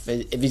stuff.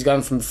 If he's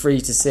going from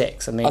 3 to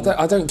 6, I mean,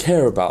 I don't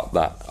care about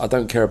that.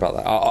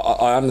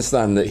 I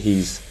understand that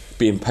he's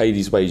being paid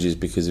his wages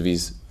because of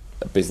his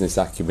business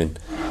acumen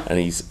and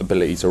his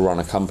ability to run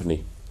a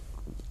company.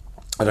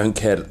 I don't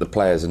care that the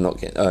players are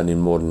not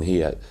earning more than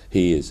he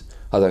is.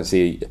 I don't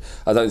see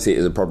it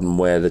as a problem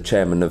where the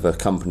chairman of a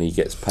company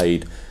gets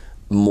paid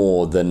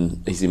more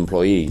than his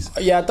employees.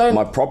 Yeah, I don't.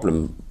 My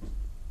problem.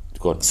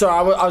 Go on. So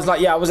I was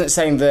like, I wasn't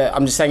saying that.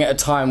 I'm just saying at a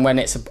time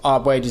when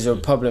our wages are a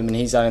problem and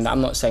he's earning that.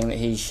 I'm not saying that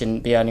he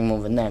shouldn't be earning more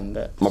than them.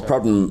 But my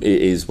problem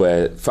is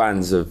where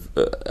fans are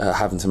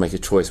having to make a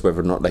choice whether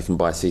or not they can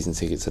buy a season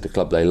ticket to the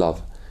club they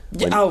love.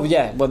 Well,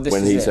 this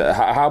is it.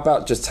 How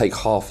about just take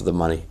half of the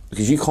money,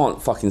 because you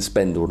can't fucking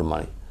spend all the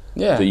money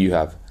that you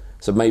have.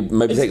 So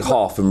maybe take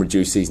half and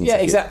reduce season tickets.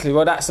 Yeah, exactly.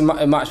 Well, that's a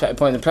much better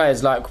point. The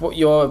players, like,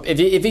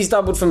 if he's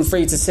doubled from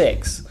 3 to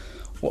 6,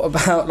 what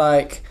about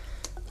like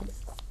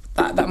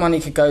that money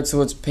could go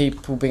towards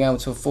people being able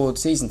to afford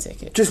season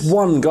tickets? Just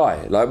one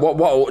guy, like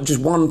what?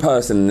 Just one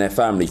person in their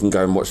family can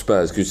go and watch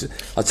Spurs. Because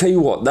I tell you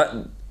what,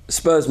 that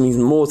Spurs means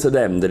more to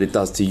them than it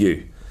does to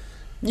you.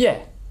 Yeah.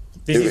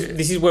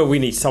 This is where we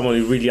need someone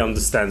who really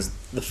understands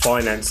the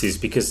finances,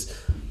 because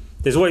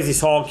there's always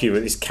this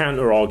argument, this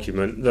counter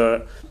argument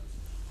that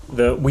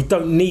we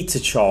don't need to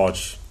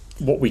charge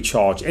what we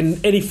charge,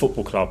 and any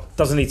football club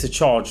doesn't need to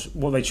charge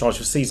what they charge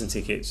for season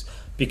tickets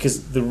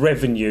because the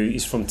revenue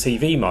is from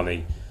TV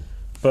money.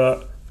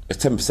 But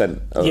it's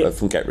 10%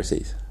 from get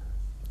receipts.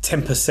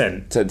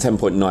 10%.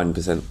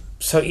 10.9%.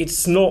 So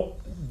it's not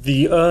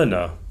the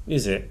earner,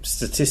 is it?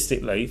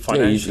 Statistically,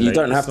 financially, you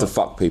don't have to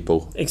fuck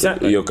people.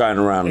 Exactly. You're going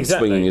around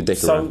swinging your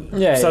dick around.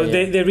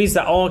 There is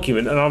that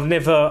argument, and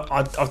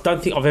I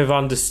don't think I've ever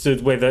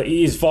understood whether it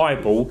is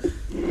viable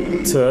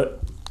to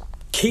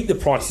keep the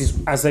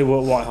prices as they were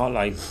at White Hart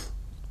Lane.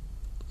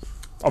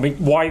 I mean,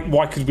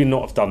 why could we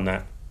not have done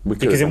that?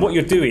 Because then what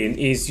you're doing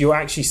is you're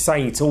actually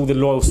saying to all the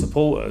loyal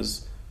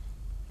supporters,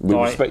 we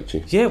respect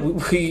you. Yeah,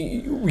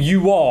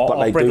 you are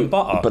our bread and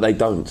butter. But they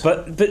don't.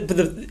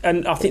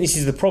 And I think this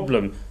is the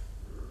problem.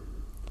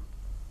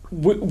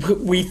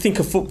 We think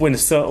of football in a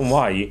certain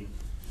way,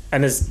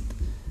 and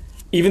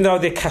even though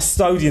they're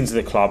custodians of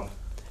the club,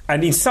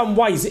 and in some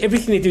ways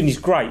everything they're doing is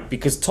great,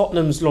 because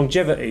Tottenham's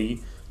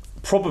longevity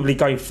probably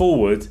going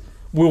forward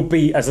will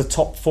be as a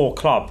top 4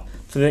 club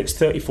for the next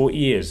 30, 40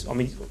 years. I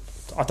mean,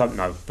 I don't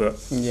know,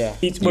 but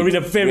we're in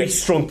a very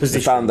strong position.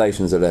 The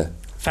foundations are there.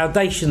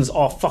 Foundations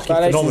are fucking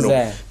phenomenal.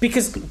 There.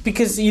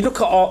 Because you look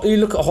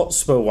at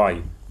Hotspur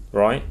Way,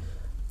 right?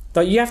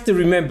 But you have to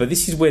remember,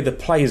 this is where the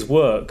players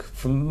work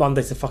from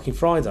Monday to fucking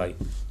Friday.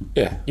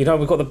 Yeah. You know,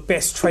 we've got the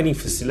best training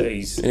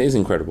facilities. It is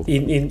incredible.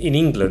 In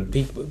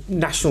England,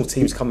 national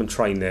teams come and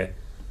train there.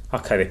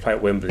 Okay, they play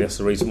at Wembley, that's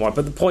the reason why.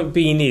 But the point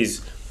being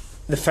is,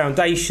 the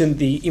foundation,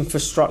 the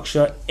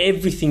infrastructure,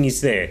 everything is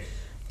there.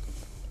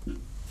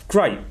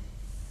 Great.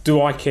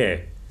 Do I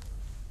care?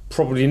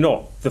 Probably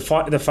not. The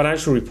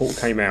financial report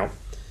came out,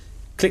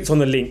 clicked on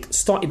the link,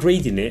 started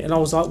reading it, and I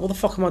was like, what the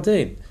fuck am I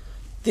doing?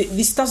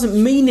 This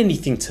doesn't mean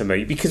anything to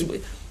me, because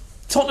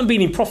Tottenham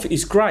being in profit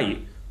is great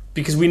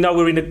because we know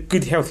we're in a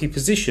good, healthy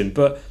position,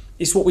 but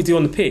it's what we do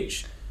on the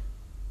pitch.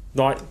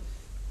 Like,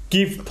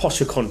 give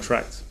Posh a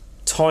contract,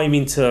 time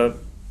into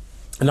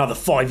another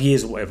 5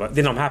 years or whatever,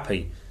 then I'm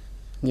happy.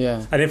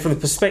 Yeah. And then from the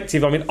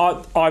perspective, I mean,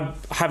 I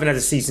haven't had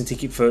a season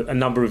ticket for a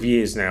number of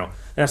years now,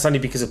 and that's only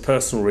because of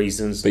personal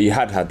reasons. But you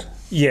had?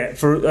 Yeah,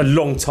 for a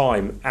long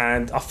time,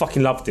 and I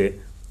fucking loved it.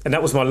 And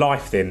that was my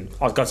life then.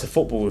 I'd go to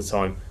football all the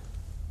time.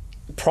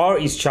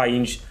 Priorities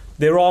change.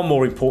 There are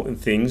more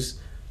important things,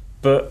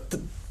 but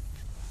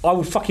I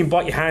would fucking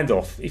bite your hand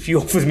off if you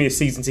offered me a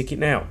season ticket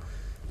now.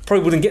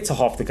 Probably wouldn't get to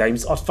half the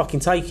games. I'd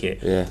fucking take it.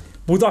 Yeah.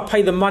 Would I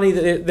pay the money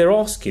that they're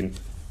asking?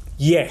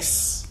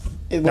 Yes.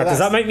 Now, does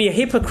that make me a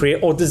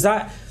hypocrite, or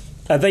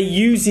are they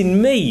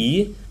using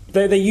me?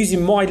 They're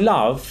using my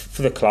love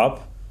for the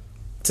club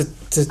to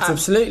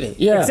absolutely.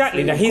 Yeah,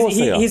 exactly. Now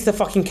here's the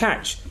fucking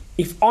catch.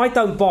 If I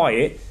don't buy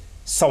it,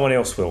 someone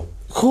else will.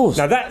 Of course.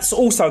 Now that's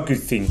also a good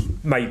thing,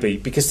 maybe,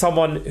 because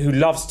someone who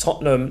loves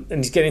Tottenham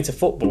and is getting into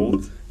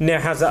football now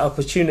has that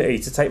opportunity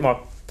to take my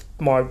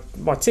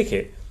my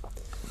ticket.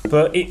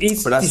 But it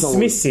is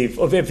dismissive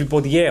of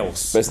everybody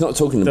else. But it's not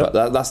talking about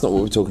that. That's not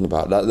what we're talking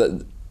about.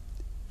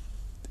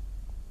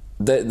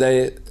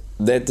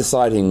 They're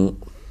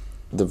deciding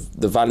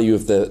the value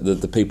of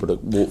the people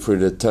that walk through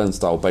the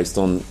turnstile based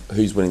on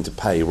who's willing to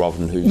pay rather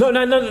than who's... No.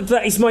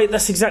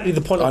 That's exactly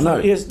the point. I know.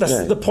 Yes,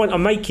 the point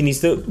I'm making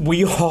is that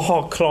we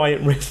are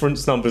client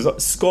reference numbers.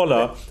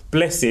 Scholar,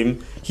 bless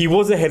him, he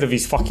was ahead of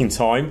his fucking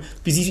time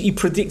because he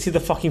predicted the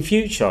fucking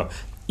future.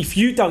 If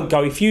you don't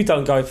go,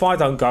 if I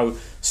don't go,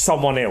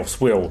 someone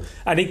else will.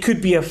 And it could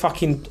be a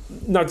fucking,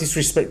 no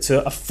disrespect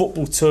to a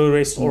football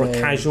tourist or a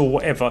casual,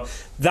 whatever.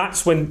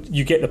 That's when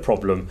you get the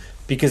problem,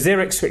 because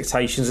their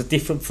expectations are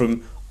different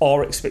from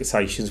our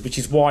expectations, which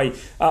is why at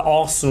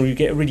Arsenal you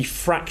get a really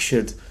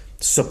fractured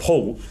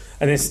support.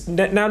 And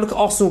now look at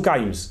Arsenal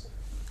games.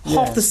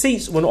 Half the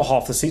seats, well, not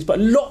half the seats, but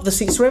a lot of the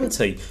seats are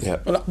empty. Yeah.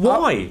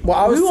 Why?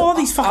 Who are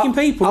these fucking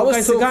people? I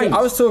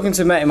was talking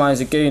to a mate of mine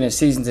who's a Gooner,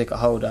 season ticket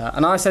holder,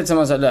 and I said to him,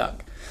 I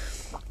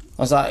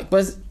was like,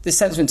 where's the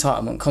sense of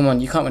entitlement? Come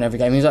on, you can't win every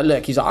game. He was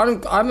like,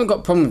 I haven't got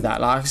a problem with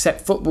that. Like, I accept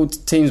football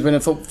teams win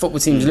and football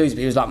teams lose, but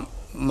he was like,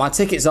 my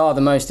tickets are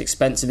the most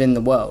expensive in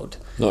the world.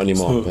 Not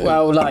anymore.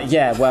 Not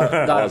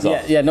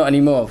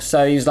anymore.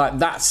 So he was like,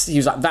 that's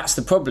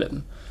the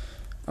problem.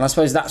 And I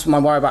suppose that's my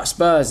worry about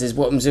Spurs is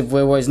what happens if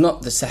we're always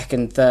not the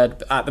second,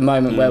 third at the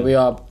moment where we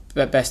are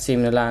the best team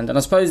in the land. And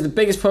I suppose the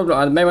biggest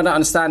problem, maybe I don't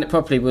understand it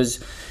properly,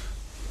 was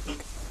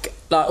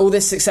like all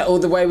this success, all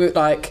the way we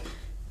like.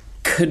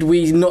 Could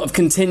we not have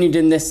continued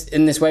in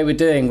this way we're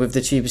doing with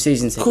the cheaper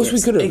season tickets? Of course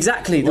we could have.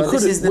 Exactly. We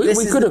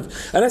could have.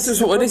 And this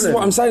is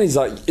what I'm saying is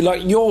like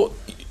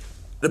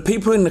the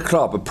people in the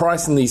club are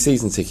pricing these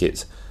season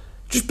tickets.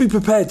 Just be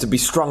prepared to be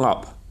strung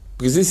up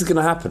because this is going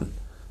to happen.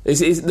 It's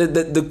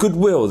the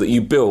goodwill that you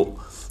built,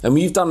 and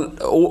you've done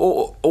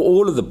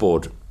all of the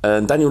board,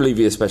 and Daniel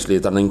Levy especially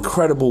has done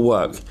incredible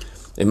work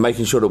in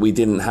making sure that we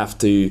didn't have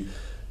to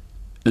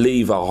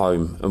leave our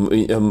home,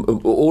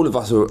 and all of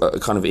us are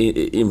kind of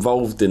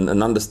involved in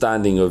an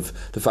understanding of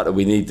the fact that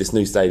we need this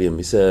new stadium.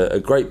 It's a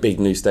great big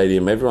new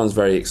stadium. Everyone's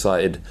very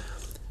excited,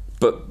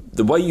 but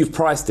the way you've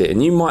priced it,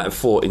 and you might have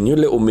thought in your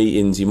little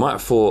meetings, you might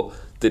have thought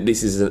that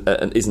this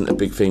isn't a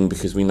big thing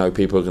because we know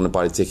people are going to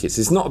buy the tickets.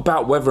 It's not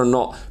about whether or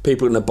not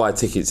people are going to buy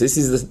tickets. This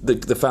is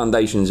the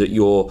foundations that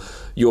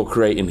you're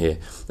creating here,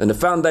 and the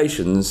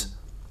foundations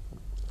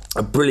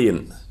are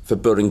brilliant for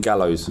building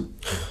gallows.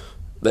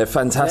 They're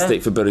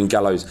fantastic for building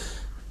gallows.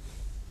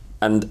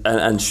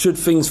 And should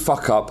things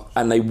fuck up,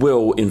 and they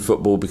will in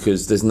football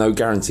because there's no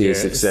guarantee of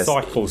success.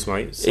 Cycles,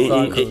 mate.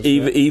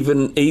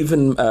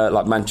 Even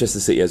like Manchester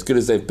City, as good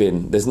as they've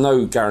been, there's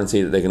no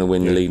guarantee that they're going to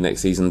win the league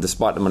next season,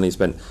 despite the money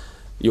spent.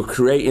 You're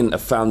creating a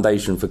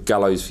foundation for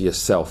gallows for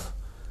yourself.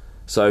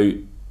 So,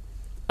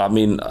 I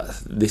mean,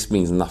 this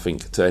means nothing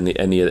to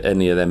any of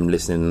them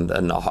listening,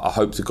 and I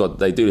hope to God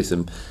they do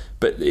listen.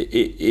 But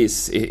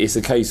it's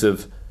a case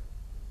of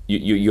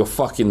you're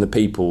fucking the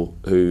people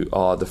who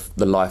are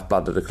the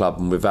lifeblood of the club,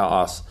 and without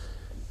us,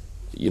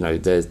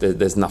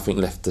 there's nothing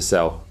left to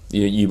sell.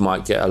 You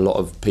might get a lot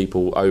of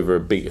people over, a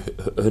big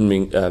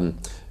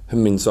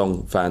Heung-min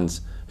Son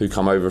fans who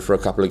come over for a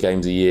couple of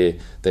games a year.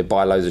 They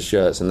buy loads of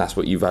shirts, and that's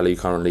what you value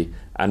currently.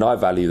 And I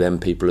value them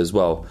people as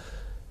well.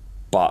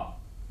 But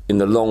in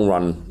the long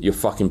run, you're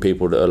fucking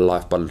people that are the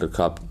lifeblood of the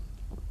club.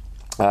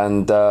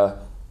 And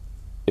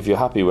if you're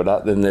happy with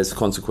that, then there's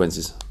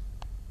consequences,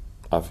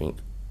 I think.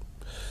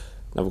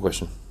 Another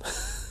question.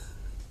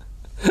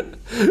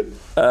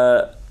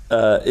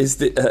 Is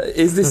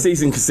this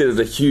season considered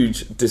a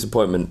huge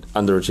disappointment,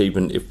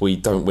 underachievement, if we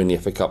don't win the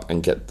FA Cup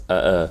and get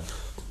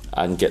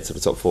to the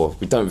top four?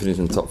 If we don't finish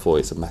in the top four,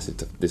 it's a massive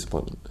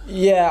disappointment.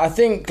 Yeah, I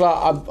think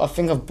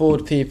I've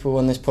bored people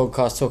on this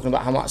podcast talking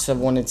about how much I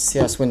wanted to see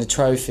us win the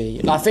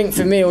trophy. I think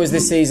for me it was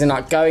this season,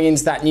 like going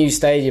into that new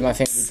stadium, I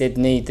think we did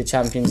need the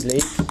Champions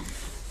League,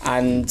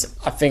 and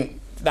I think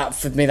that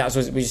for me that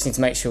was we just need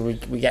to make sure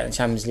we get the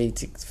Champions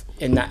League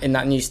in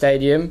that new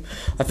stadium.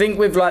 I think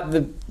with like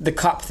the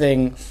cup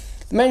thing,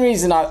 the main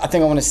reason I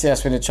think I want to see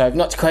us win a trophy,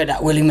 not to create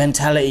that willing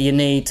mentality you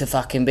need to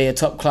fucking be a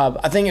top club.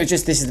 I think it was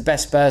just this is the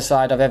best Spurs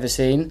side I've ever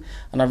seen,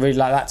 and I really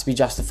like that to be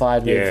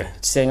justified with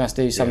seeing us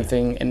do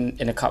something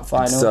in a cup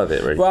final. Deserve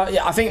it, really. Well,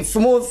 yeah, I think for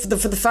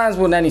the fans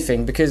more than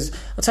anything, because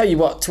I'll tell you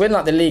what, to win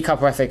like the League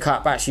Cup or FA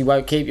Cup actually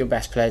won't keep your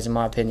best players, in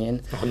my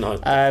opinion. Oh,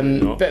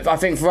 no, but I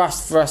think for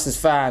us as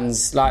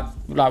fans,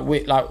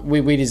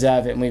 we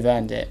deserve it and we've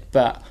earned it.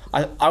 But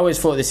I always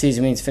thought this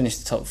season we need to finish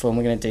the top four, and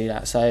we're going to do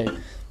that. So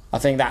I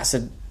think that's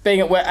being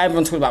at where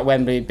everyone talking about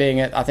Wembley,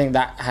 I think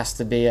that has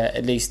to be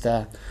at least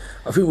a.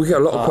 I think we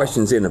get a lot of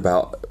questions in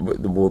about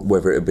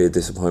whether it would be a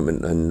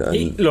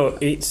disappointment. Look,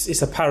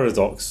 it's a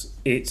paradox.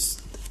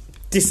 It's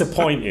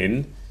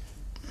disappointing,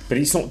 but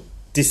it's not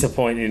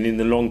disappointing in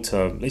the long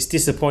term. It's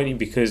disappointing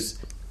because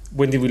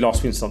when did we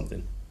last win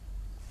something?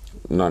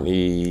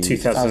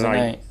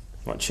 2008.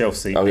 Like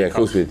Chelsea. Oh yeah, of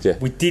course we did. Yeah,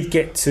 we did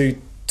get to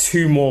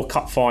 2 more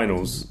cup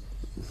finals,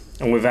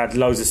 and we've had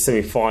loads of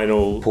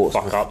semi-final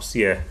fuck ups.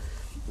 Yeah.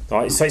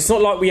 Right, so it's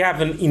not like we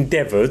haven't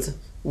endeavoured.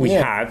 We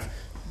have.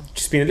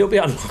 just been a little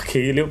bit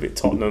unlucky, a little bit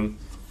Tottenham,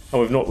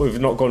 and we've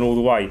not gone all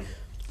the way.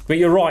 But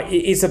you're right.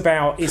 It is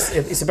about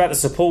it's about the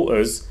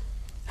supporters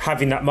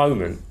having that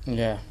moment.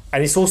 Yeah.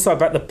 And it's also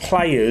about the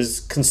players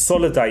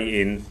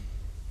consolidating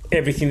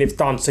everything they've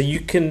done, so you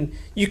can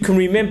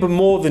remember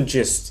more than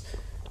just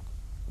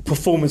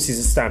performances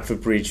at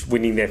Stamford Bridge,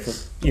 winning there for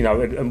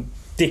and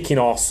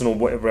dicking Arsenal,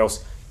 whatever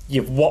else.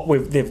 They've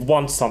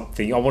won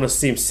something. I want to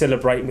see them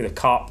celebrating with a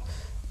cup,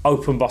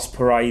 open bus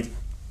parade.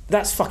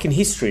 That's fucking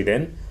history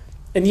then.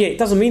 And yeah, it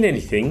doesn't mean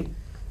anything.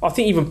 I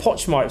think even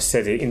Poch might have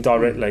said it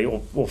indirectly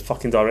or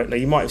fucking directly.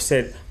 He might have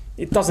said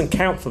it doesn't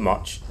count for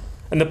much.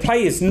 And the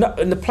players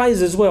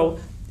as well.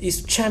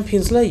 It's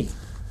Champions League.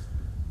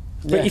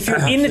 But if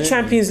you're in the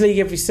Champions League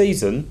every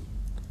season,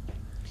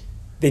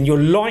 then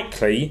you're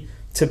likely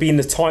to be in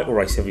the title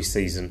race every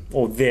season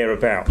or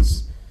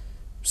thereabouts.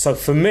 So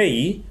for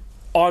me,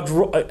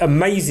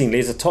 amazingly,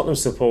 as a Tottenham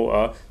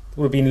supporter,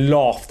 would have been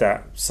laughed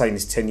at saying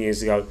this 10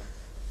 years ago.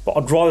 But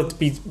I'd rather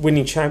be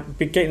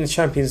getting the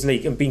Champions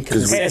League and being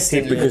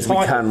competitive because we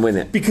can win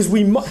it. Because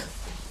we might.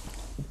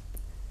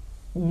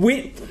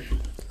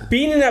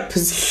 Being in that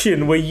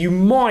position where you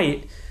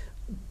might.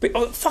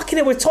 Fucking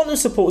hell, we're Tottenham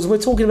supporters and we're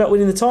talking about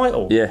winning the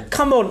title. Yeah.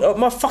 Come on,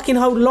 my fucking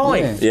whole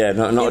life. Yeah,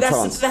 not a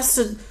chance. That's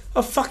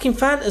a fucking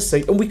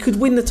fantasy, and we could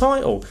win the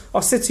title. I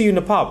said to you in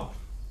the pub,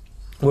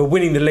 we're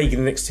winning the league in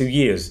the next 2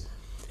 years.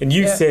 And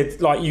you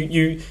said, like,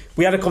 we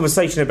had a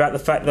conversation about the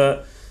fact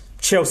that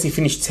Chelsea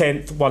finished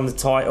 10th, won the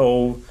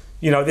title.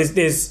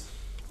 There's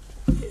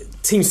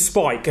teams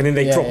spike and then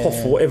they drop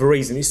off for whatever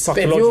reason. It's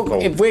psychological.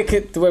 If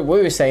the way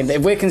we were saying that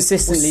if we're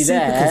consistently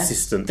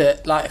consistent.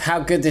 that like how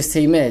good this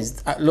team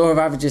is, law of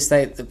averages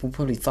state that we'll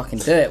probably fucking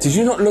do it. Did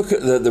you not look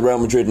at the Real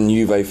Madrid and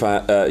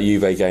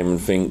Juve game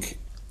and think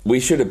we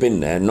should have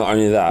been there? Not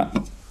only that,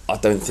 I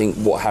don't think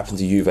what happened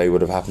to Juve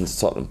would have happened to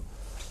Tottenham.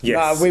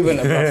 Yes. No, we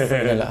wouldn't have lost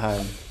 3-0 at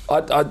home.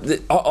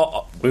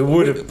 We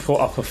would have put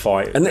up a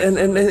fight, and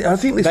I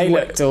think this they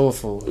looked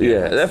awful.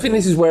 Yeah, I think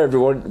this is where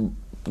everyone.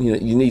 You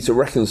need to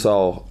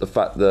reconcile the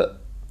fact that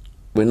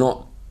we're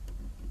not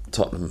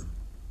Tottenham.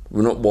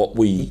 We're not what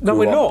we. No,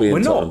 we're not.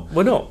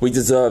 We're not. We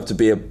deserve to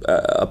be a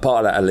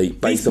part of that elite.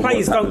 These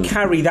players don't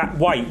carry that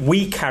weight.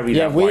 We carry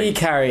that weight. Yeah, we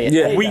carry it.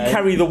 Yeah, we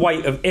carry the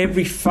weight of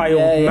every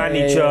failed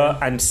manager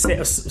and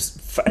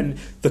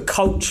the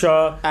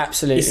culture.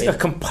 Absolutely, it's a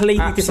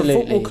completely different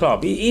football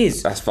club. It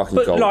is. That's fucking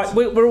gold. But like,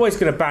 we're always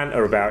going to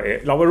banter about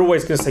it. Like, we're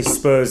always going to say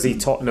Spursy,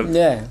 Tottenham.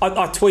 Yeah,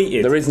 I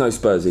tweeted. There is no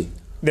Spursy.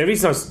 There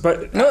is no,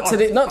 but not to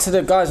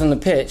the guys on the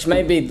pitch.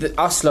 Maybe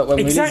us lot when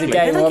we lose a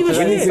game.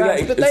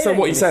 So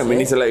what you're saying? We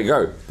need to let it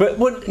go. But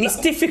it's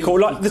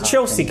difficult. Like the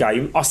Chelsea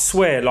game, I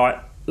swear.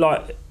 Like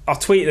I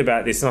tweeted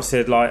about this and I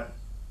said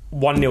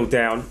 1-0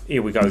 down.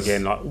 Here we go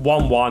again.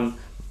 1-1.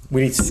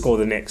 We need to score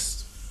the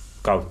next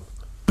goal.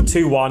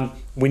 2-1.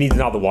 We need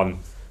another one.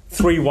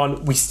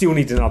 3-1. We still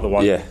need another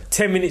one. Yeah.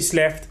 10 minutes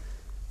left.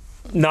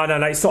 No,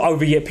 it's not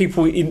over yet.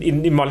 People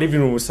in my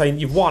living room were saying,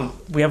 "You've won.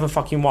 We haven't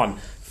fucking won."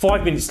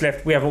 5 minutes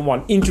left, we haven't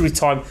won. Injury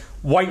time,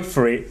 wait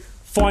for it.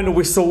 Final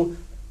whistle.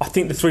 I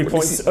think the 3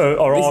 points are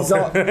ours.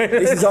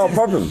 This is our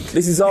problem.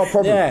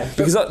 Yeah,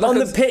 because on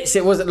the pitch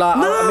it wasn't like.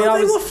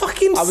 They were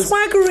fucking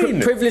swaggering.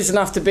 Privileged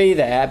enough to be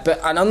there,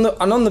 but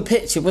on the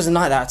pitch it wasn't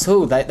like that at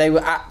all. They were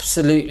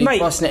absolutely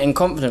bossing it and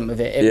confident with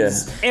it. It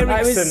was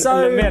Eriksen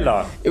and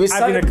Lamella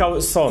having a go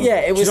at Son. Yeah,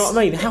 it was. Do you know what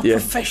I mean? How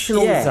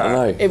professional is that? I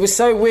know. It was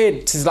so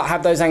weird to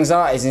have those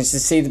anxieties and to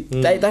see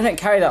they don't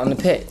carry that on the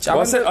pitch.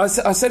 I said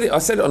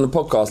it on the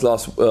podcast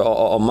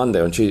on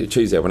Monday on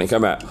Tuesday when it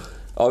came out.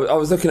 I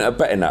was looking at a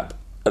betting app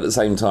at the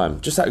same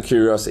time, just out of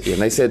curiosity, and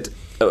they said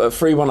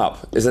 3-1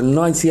 up. There's a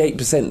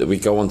 98% that we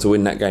go on to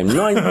win that game.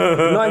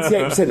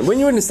 98%. When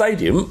you're in the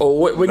stadium or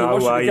when you're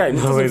watching the game,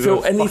 it doesn't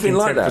feel anything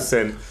like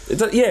 10%.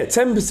 that. Yeah,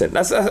 10%.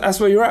 That's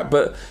where you're at.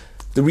 But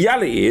the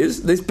reality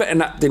is, this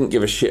betting app didn't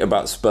give a shit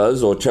about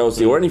Spurs or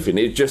Chelsea or anything.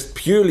 It just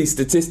purely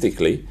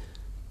statistically,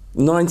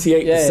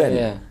 98%.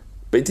 Yeah.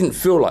 But it didn't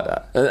feel like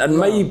that, and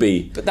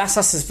maybe. But that's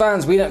us as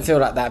fans. We don't feel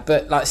like that.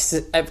 But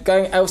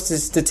going else to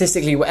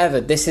statistically,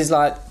 whatever. This is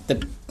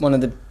one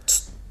of the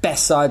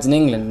best sides in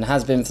England and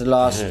has been for the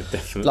last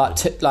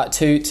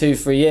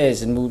 2-3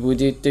 years, and we'll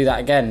do that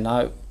again.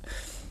 No,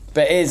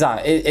 but it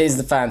is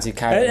the fans who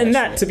carry. And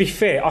that, to be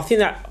fair, I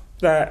think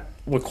that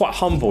we're quite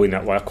humble in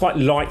that way. I quite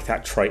like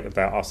that trait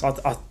about us.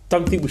 I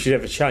don't think we should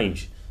ever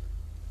change.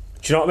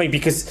 Do you know what I mean?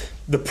 Because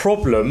the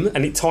problem,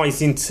 and it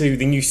ties into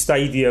the new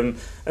stadium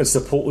and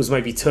supporters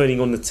maybe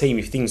turning on the team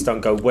if things don't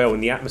go well,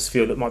 and the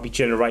atmosphere that might be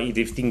generated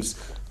if things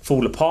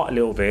fall apart a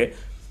little bit.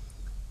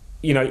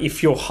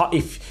 If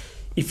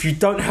you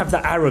don't have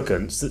that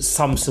arrogance that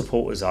some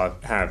supporters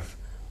have,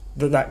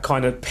 that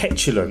kind of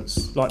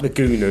petulance, like the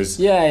Gooners.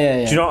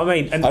 Yeah. Do you know what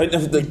I mean? And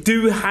we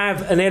do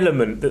have an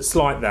element that's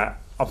like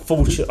that.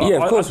 Unfortunately,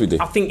 yeah, of course we do.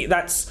 I think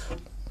that's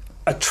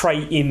a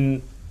trait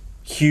in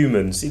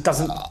humans. It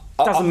doesn't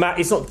matter.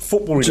 It's not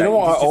football related. Do you know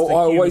what? I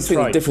always think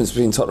trait. the difference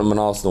between Tottenham and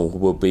Arsenal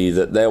will be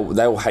that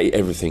they'll hate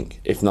everything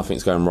if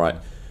nothing's going right.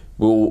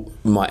 We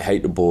might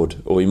hate the board,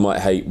 or we might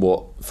hate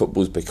what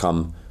football's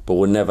become, but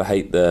we'll never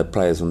hate the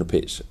players on the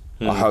pitch.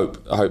 I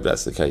hope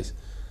that's the case.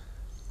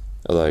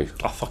 Although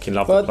I fucking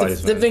love the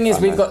players. The thing is,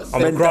 we've got.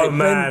 I'm a grown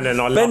man,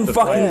 and I love the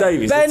players.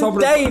 Davies. Ben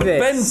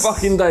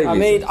fucking Davies. I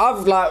mean,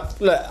 I've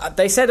look.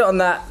 They said it on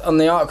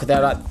the article.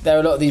 There are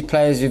a lot of these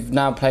players who've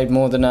now played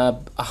more than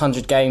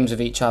 100 games with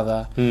each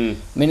other. I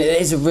mean,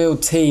 it is a real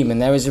team,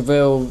 and there is a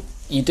real.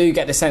 You do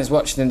get the sense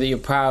watching them that you're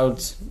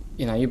proud.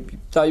 You know, you're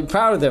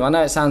proud of them. I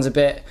know it sounds a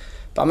bit,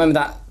 but I remember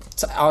that.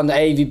 On the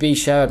AVB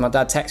show, my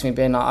dad texted me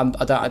being like,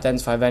 I don't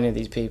identify with any of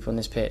these people on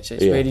this pitch.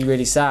 It's really,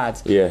 really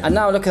sad. Yeah. And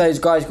now look at those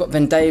guys. You've got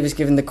Ben Davies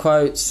giving the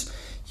quotes.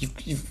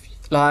 You've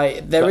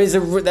like there is a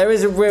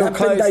real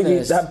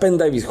closeness. That Ben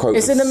Davies quote.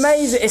 It's an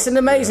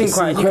amazing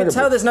quote. You can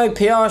tell there's no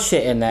PR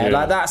shit in there.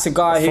 Like that's a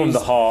guy who's from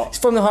the heart. It's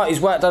from the heart. He's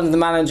worked under the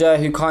manager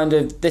who kind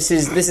of this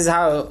is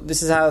how they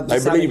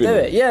do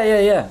it.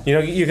 Yeah. You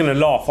know, you're going to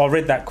laugh. I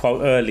read that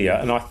quote earlier,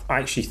 and I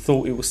actually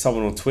thought it was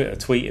someone on Twitter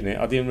tweeting it.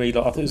 I didn't read it.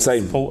 I thought it was a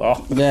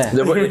supporter. Yeah.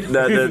 The I looked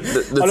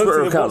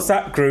Twitter at the account.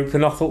 WhatsApp group,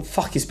 and I thought,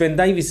 "Fuck, it's Ben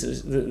Davies."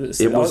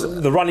 It was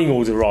the running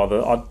order, rather.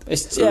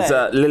 It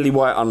was Lily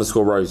White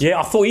 _Rose. Yeah,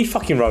 I thought he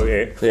fucking wrote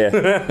it. Yeah.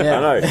 I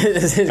know.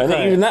 And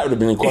even that would have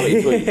been a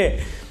quality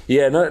tweet.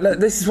 Yeah, no,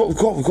 this is what we've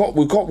got.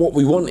 We've got what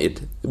we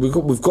wanted. We've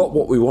got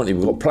what we wanted.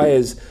 We've got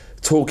players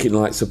talking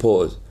like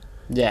supporters.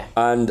 Yeah.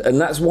 And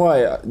that's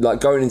why, like,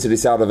 going into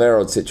this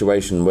Alderweireld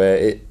situation where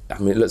it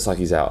looks like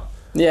he's out.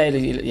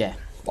 Yeah.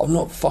 I'm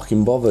not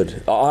fucking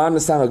bothered. I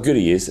understand how good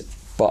he is,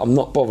 but I'm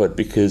not bothered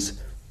because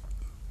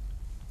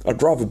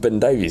I'd rather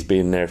Ben Davies be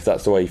in there if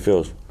that's the way he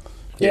feels.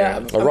 Yeah.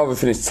 I'd rather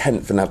finish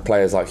 10th and have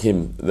players like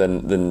him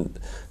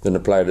than a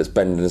player that's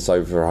bending us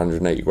over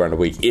 180 grand a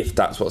week, if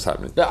that's what's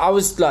happening. I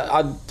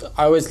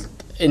was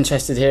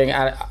interested hearing.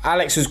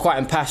 Alex was quite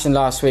impassioned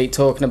last week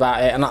talking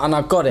about it, and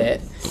I got it.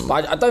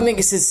 But I don't think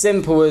it's as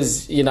simple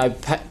as, you know,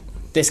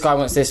 this guy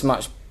wants this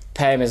much,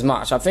 pay him as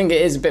much. I think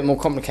it is a bit more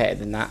complicated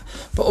than that.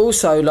 But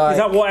also, like, is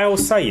that what I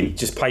was saying?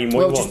 Just pay him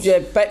what he wants. Yeah,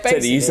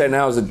 basically. You say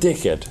now as a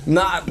dickhead?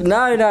 No.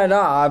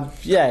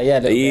 Yeah.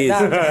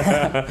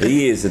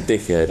 He is a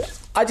dickhead.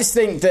 I just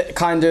think that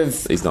kind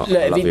of he's not.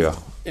 Look,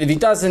 if he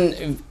doesn't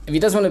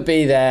want to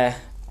be there,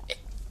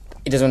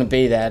 he doesn't want to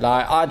be there.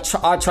 Like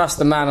I trust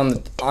the man on the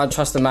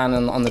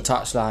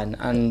touchline,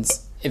 and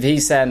if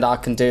he's saying that I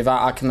can do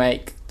that, I can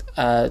make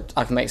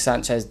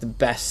Sanchez the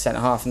best centre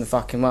half in the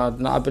fucking world,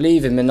 and I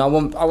believe him, and I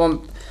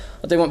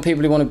do want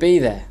people who want to be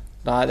there.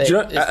 Like, do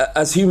you know,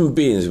 as human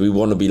beings, we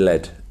want to be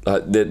led.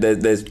 Like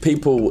there's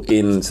people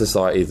in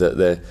society that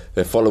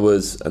they're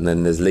followers, and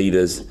then there's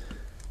leaders.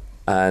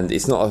 And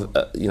it's not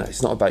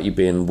it's not about you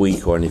being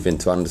weak or anything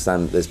to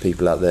understand that there's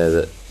people out there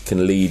that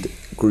can lead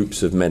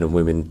groups of men and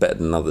women better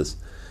than others.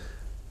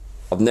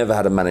 I've never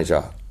had a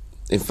manager.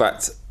 In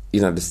fact,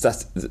 you know, the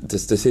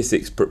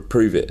statistics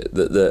prove it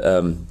that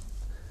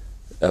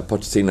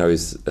Pochettino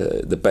is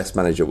the best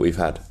manager we've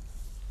had.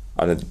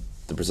 I know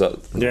the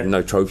result,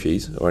 no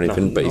trophies or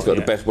anything, but he's got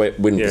the best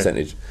win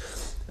percentage.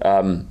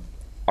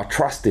 I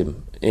trust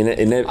him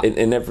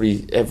in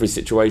every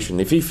situation.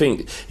 If he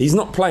thinks he's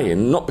not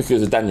playing, not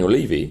because of Daniel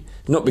Levy,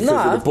 not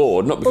because of the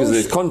board, not because of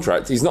his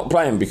contract, he's not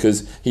playing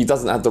because he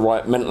doesn't have the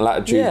right mental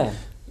attitude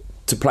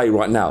to play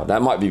right now.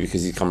 That might be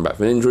because he's coming back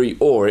from an injury,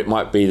 or it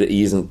might be that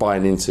he isn't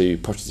buying into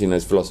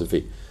Pochettino's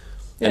philosophy.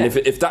 Yeah. And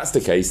if that's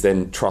the case,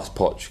 then trust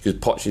Poch, because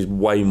Poch is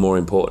way more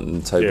important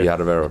than Toby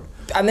Alderweireld.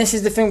 And this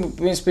is the thing,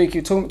 we were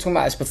talking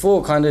about this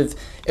before, kind of,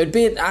 it would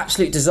be an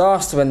absolute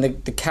disaster when the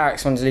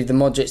Carricks wanted to leave, the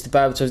Modric, the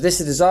Berbatov. This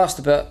is a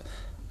disaster, but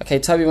okay,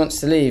 Toby wants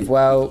to leave.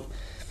 Well,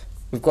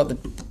 we've got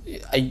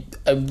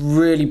a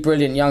really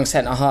brilliant young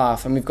centre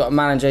half, and we've got a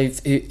manager who,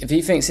 if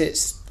he thinks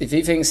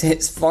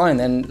it's fine,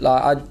 then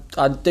like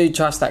I do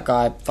trust that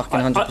guy fucking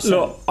 100%.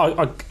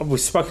 Look, we've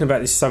spoken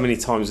about this so many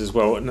times as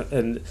well,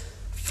 and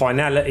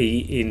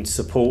finality in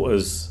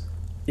supporters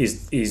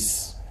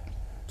is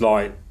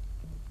like,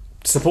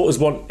 supporters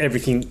want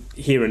everything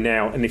here and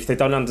now, and if they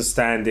don't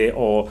understand it,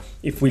 or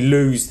if we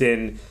lose,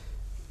 then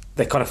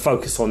they kind of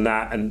focus on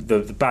that and the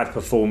bad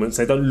performance.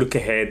 They don't look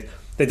ahead.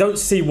 They don't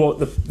see what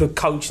the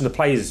coach and the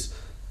players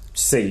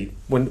see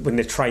when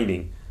they're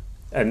training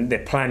and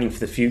they're planning for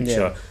the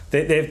future.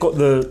 They've got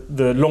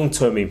the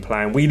long-term in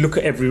plan. We look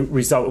at every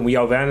result and we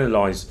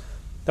overanalyse.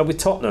 Now with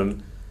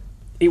Tottenham,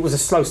 it was a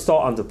slow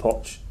start under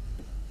Poch.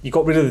 You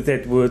got rid of the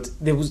deadwood.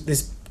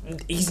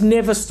 He's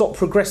never stopped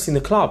progressing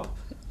the club.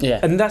 Yeah.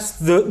 And that's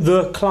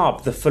the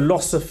club, the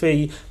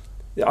philosophy.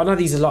 I know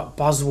these are like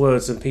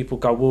buzzwords, and people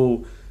go,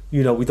 well,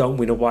 you know, we don't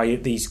win away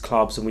at these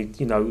clubs, and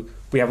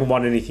we haven't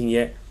won anything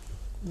yet.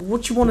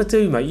 What do you want to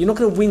do, mate? You're not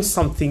going to win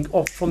something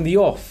from the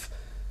off.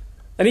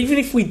 And even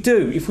if we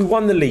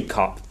won the League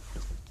Cup,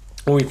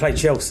 or we played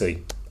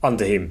Chelsea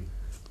under him,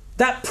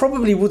 that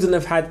probably wouldn't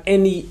have had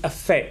any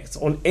effect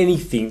on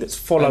anything that's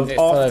followed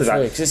after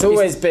that. It's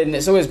always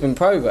been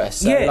progress.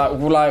 So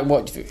like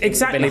what?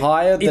 Exactly. Been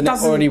higher than it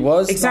already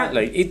was.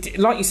 Exactly.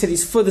 Like you said,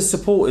 it's for the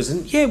supporters,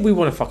 and we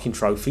won a fucking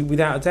trophy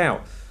without a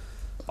doubt.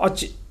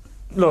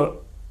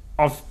 Look,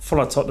 I've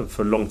followed Tottenham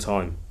for a long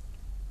time,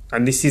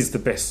 and this is the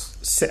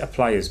best set of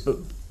players. But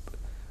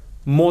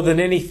more than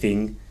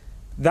anything,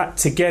 that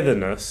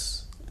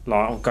togetherness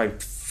like I'm going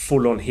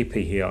full on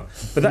hippie here,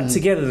 but that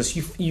togetherness,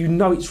 you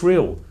know it's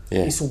real.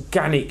 Yeah. It's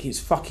organic. It's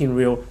fucking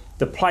real.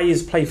 The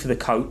players play for the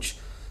coach.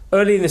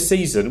 Early in the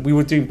season, we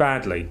were doing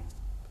badly.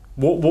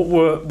 What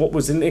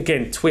was in,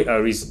 again,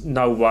 Twitter is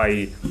no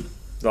way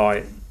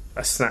like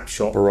a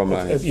snapshot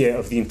of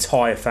the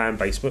entire fan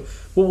base. But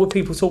what were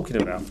people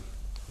talking about?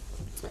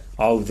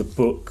 Oh, the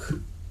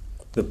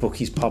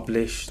book is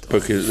published.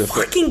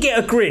 Fucking get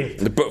a grip.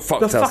 The book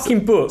fucked us. The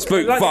fucking book.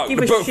 Spook, like, fuck. The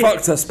book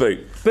fucked us, Spook.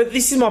 But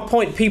this is my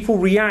point. People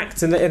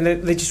react and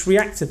they just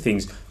react to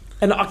things.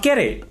 And I get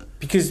it,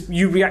 because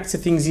you react to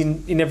things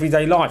in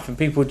everyday life, and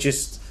people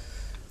just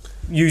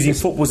using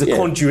football as a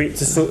conduit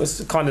to sort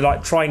of kind of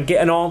like try and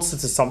get an answer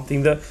to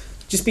something. That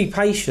just be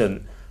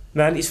patient,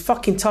 man. It's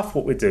fucking tough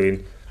what we're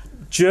doing.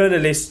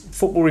 Journalists,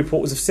 football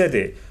reporters have said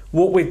it.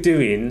 What we're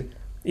doing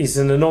is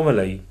an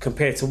anomaly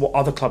compared to what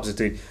other clubs are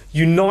doing.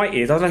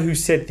 United, I don't know who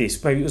said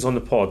this, maybe it was on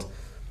the pod.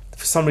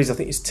 For some reason I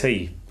think it's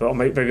T, but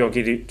maybe I'm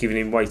giving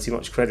him way too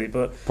much credit.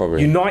 But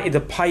probably. United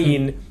are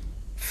paying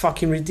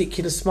fucking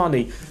ridiculous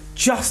money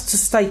just to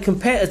stay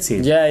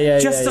competitive.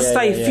 Just to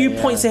stay a few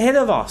points ahead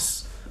of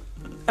us.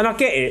 And I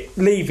get it,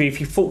 Levy, if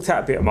you forked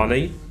out a bit of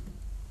money,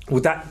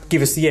 would that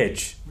give us the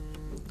edge?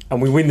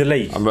 And we win the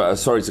league? I'm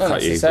sorry to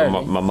cut you,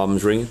 but my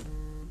mum's ringing.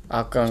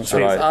 I'll go and You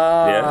cut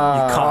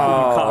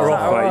her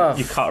off,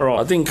 mate. You cut her off.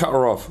 I didn't cut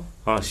her off.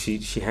 Oh, she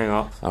hang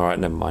up. All right,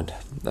 never mind.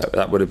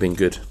 That would have been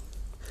good.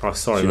 Oh,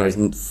 sorry, she mate.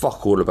 knows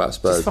fuck all about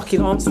Spurs. Just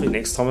fucking answer it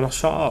next time and I'll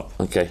shut up.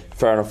 Okay,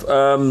 fair enough.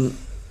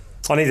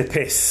 I need a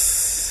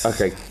piss.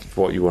 Okay,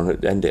 what, you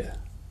want to end it?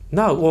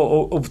 No,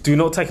 or do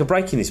not take a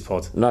break in this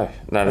pod. No.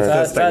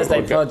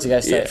 Thursday pod to go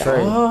straight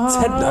through.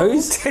 Ted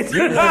knows.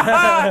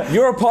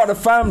 You're a part of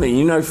the family.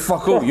 You know,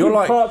 fuck all. You're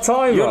like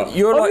part-timer.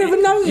 You've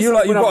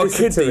got a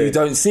kid that you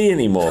don't see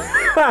anymore.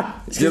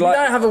 You don't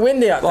have a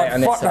Windy update like,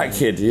 on this. Fuck that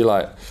kid. You're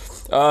like,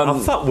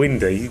 fuck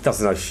Windy. He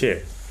doesn't know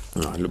shit.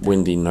 No,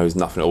 Windy knows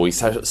nothing at all. He's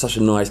such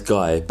a nice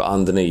guy, but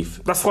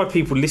underneath, that's why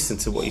people listen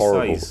to what he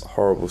says.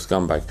 Horrible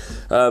scumbag.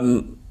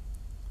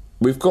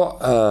 We've got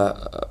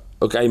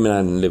a game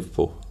in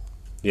Liverpool.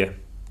 Yeah.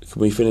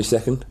 Can we finish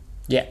second?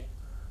 Yeah.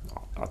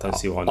 I don't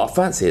see why not. I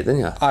fancy it,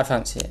 didn't you? I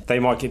fancy it. They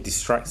might get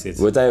distracted.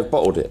 Would they have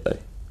bottled it, though?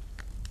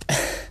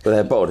 Would they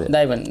have bottled it?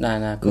 They wouldn't.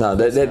 No.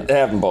 They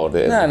haven't bottled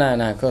it.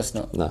 No, of course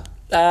not. No.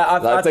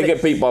 If they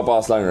get beat by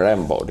Barcelona, they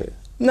haven't bottled it.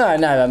 No.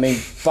 I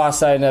mean,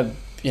 Barcelona,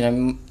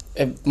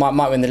 it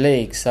might win the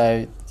league,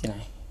 so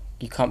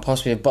you can't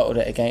possibly have bottled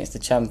it against the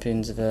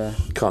champions of the.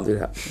 You can't do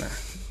that. No,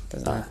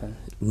 doesn't happen.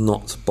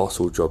 Not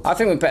bottle job. I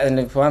think we're better than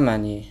Liverpool and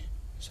Man U.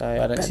 So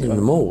I don't see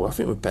them all. I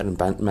think we're better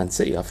than Man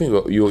City. I think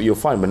you'll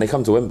find when they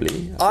come to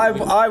Wembley. I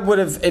would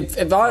have if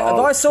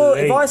I saw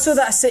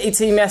that City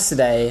team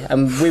yesterday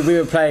and we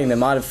were playing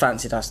them, I'd have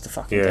fancied us to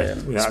fucking do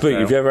them. Spook,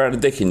 have you ever had a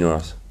dick in your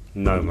ass?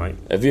 No, mate.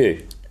 Have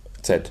you,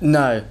 Ted?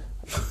 No.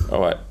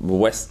 All right. Well,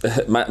 West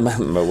Ham. I don't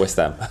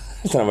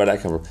know where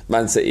that came from.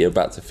 Man City are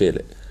about to feel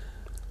it.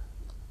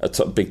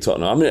 Big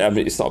Tottenham. I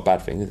mean, it's not a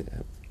bad thing, is it?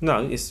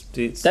 No, it's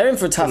they're in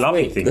for a tough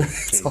week.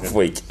 Tough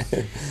week.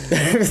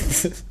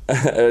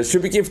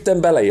 Should we give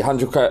Dembele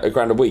 100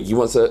 grand a week? He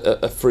wants a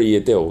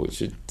 3-year deal, which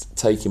should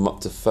take him up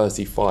to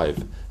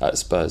 35 at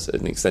Spurs,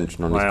 an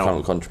extension on his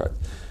current contract.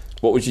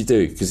 What would you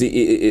do? Because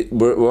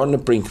we're on the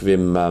brink of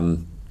him.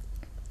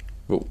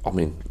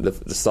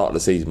 The start of the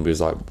season, we was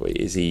like,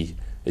 is he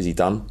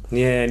done?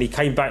 Yeah, and he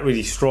came back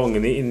really strong,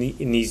 and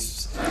in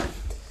his.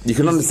 You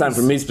can understand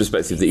from his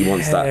perspective that he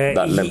wants that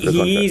length of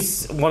contract.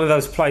 He's one of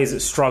those players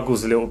that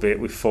struggles a little bit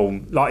with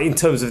form, like in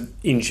terms of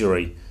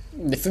injury.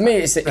 For me,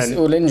 it's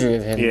all injury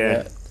with him.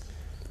 Yeah.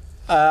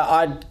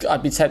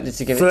 I'd be tempted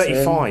to give it to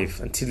him.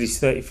 35 until he's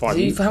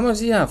 35. How much is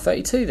he now?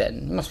 32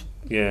 then? He must.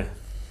 Yeah.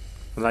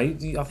 I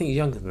think he's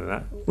younger than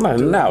that. No,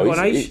 now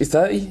he's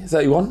 30,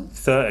 31?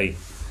 30.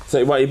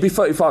 Well, he'd be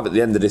 35 at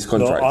the end of this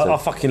contract. I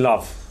fucking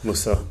love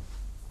Musa.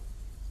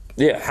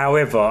 Yeah.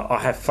 However, I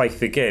have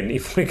faith again.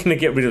 If we're going to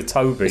get rid of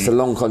Toby, it's a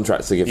long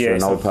contract to give for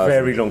an old person.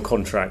 Very long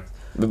contract.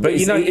 But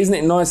isn't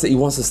it nice that he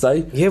wants to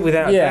stay? Yeah,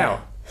 without a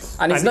doubt.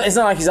 And it's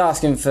not like he's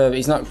asking for.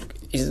 He's not.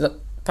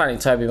 Apparently,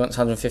 Toby wants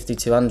 150,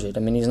 200. I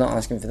mean, he's not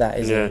asking for that,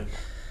 is he?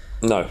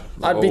 No.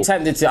 I'd be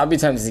tempted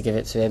to give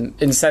it to him.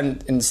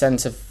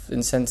 Incentivized.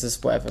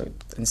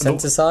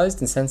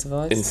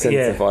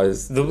 Yeah.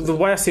 The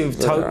way I see it with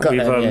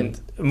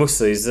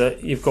Musa is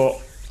that you've got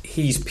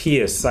his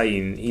peers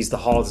saying he's the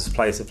hardest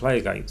player to play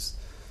against.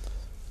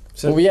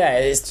 So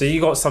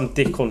you got some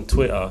dick on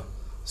Twitter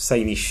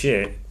saying he's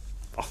shit.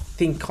 I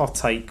think I'll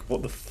take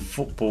what the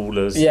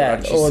footballers are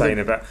actually saying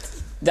about.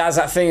 There's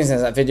that thing, isn't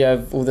there? That video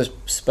of all the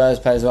Spurs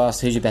players who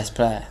asked who's your best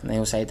player, and they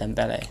all say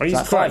Dembele. He's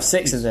like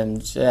 5-6 of them.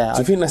 Yeah. Do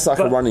you think that's like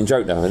a running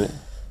joke now, isn't it?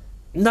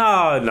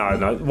 No.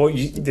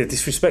 They're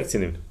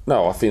disrespecting him.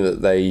 No, I think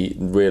that they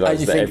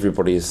realise that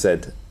everybody has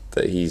said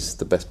that he's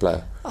the best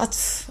player.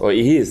 Well,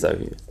 he is though.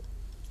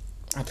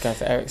 I'd go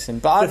for Eriksen,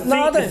 but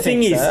the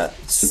thing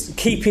is,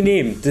 keeping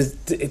him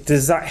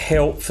does that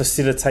help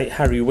facilitate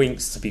Harry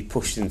Winks to be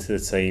pushed into the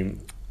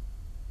team?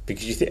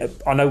 Because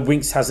I know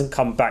Winks hasn't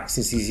come back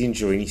since his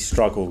injury and he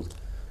struggled.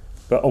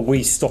 but are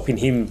we stopping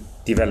him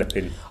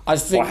developing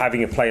by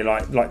having a player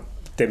like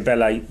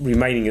Dembele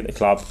remaining at the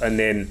club? And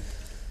then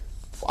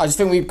I just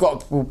think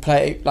we'll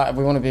play, like, if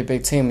we want to be a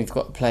big team, we've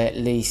got to play at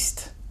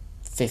least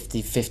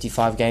 50,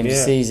 55 games a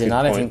season.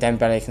 I don't think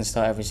Dembele can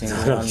start every single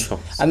one.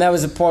 And there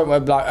was a point where,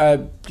 like,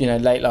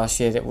 late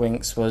last year, that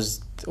Winks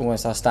was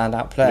almost our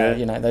standout player.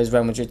 You know, those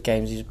Real Madrid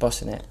games, he was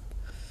bossing it.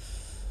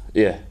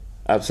 Yeah,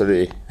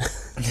 absolutely.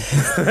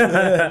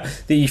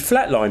 The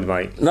flatlined,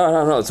 mate?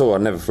 No, not at all. I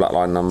never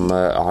flatline.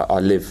 I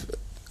live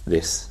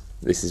this.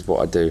 This is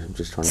what I do. I'm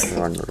just trying to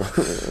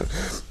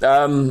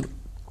run.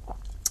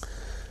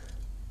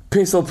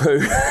 Piss or poo?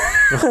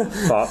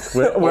 Fuck.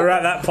 We're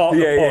at that part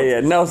of the pod. Yeah.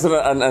 Nelson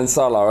and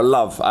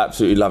Salah,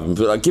 absolutely love him.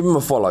 But give him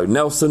a follow.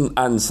 Nelson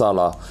and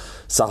Salah,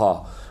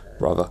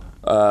 rather.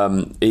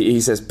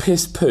 He says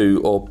piss poo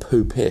or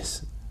poo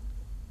piss.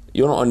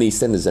 You're not on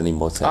EastEnders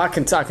anymore, Ted. I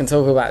can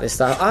talk about this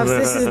stuff.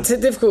 This is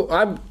difficult.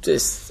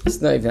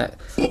 It's not even that.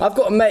 I've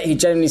got a mate who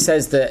genuinely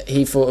says that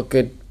he thought a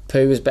good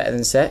poo was better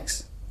than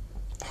sex.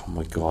 Oh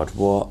my God,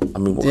 what? I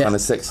mean, what kind of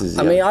sex is it?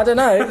 I mean, I don't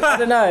know.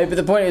 But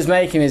the point he was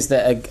making is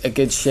that a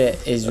good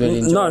shit is really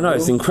enjoyable. No,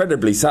 it's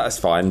incredibly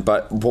satisfying.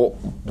 But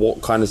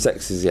what kind of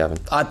sex is he having?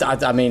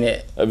 I mean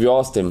it. Have you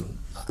asked him?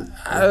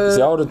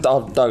 See, I would have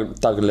dug a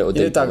little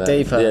deeper. Dug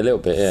deeper. Yeah, a little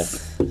bit. Yeah.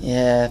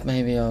 Yeah,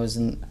 maybe I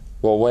wasn't.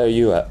 Well, where are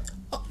you at?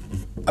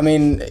 I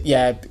mean,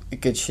 yeah,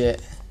 good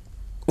shit.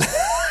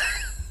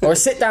 Or a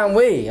sit-down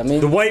wee. I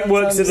mean, the way it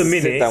works at the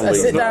minute. A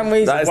sit-down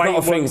wee. That is not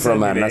a thing for a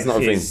man. That's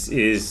not a thing.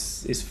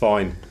 Is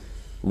fine.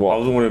 What? I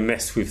don't want to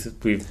mess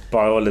with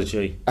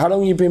biology. How long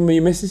have you been with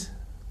your missus?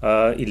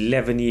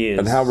 11 years.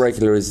 And how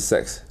regular is the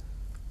sex?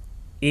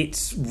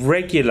 It's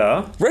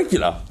regular.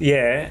 Regular?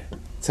 Yeah.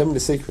 Tell me the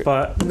secret.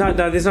 But no,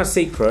 there's no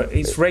secret.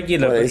 It's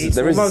regular. Well,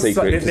 there is a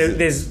secret.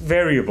 There's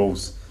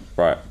variables.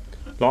 Right.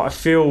 Like, I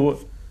feel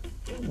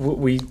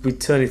we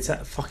turn it to...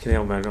 Fucking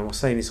hell, man. I'm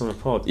saying this on a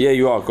pod. Yeah,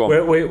 you are. Go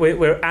on.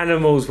 We're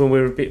animals when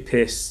we're a bit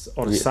pissed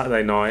on a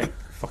Saturday night.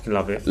 Fucking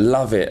love it.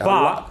 Love it.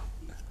 But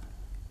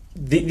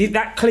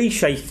that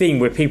cliche thing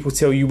where people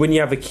tell you when you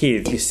have a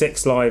kid, your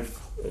sex life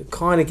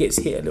kind of gets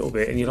hit a little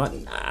bit, and you're like,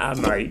 nah,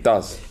 mate. It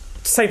does.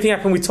 Same thing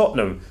happened with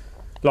Tottenham.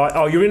 Like,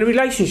 oh, you're in a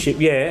relationship,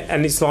 yeah,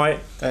 and it's like,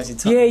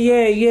 yeah,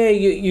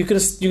 you're gonna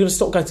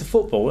stop going to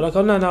football. Like,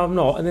 oh no, I'm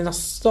not. And then I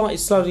started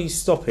slowly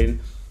stopping.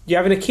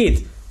 You're having a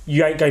kid,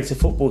 you ain't going to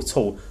football at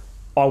all.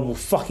 I will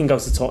fucking go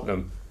to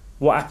Tottenham.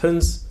 What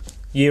happens?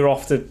 Year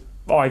after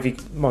Ivy,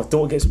 my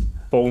daughter gets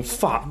born.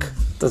 Fuck.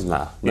 Doesn't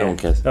matter. No one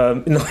cares. No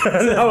one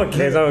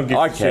cares. No one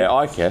gives a shit.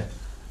 I care.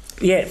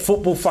 Yeah,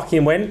 football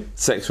fucking went.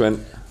 Sex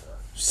went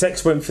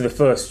for the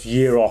first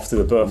year after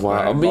the birth.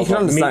 Wow, I mean, you can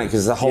understand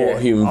because the whole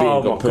human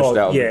being got pushed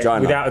out of the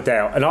vagina. Without a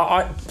doubt. And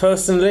I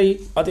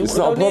personally, I didn't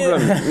want to go near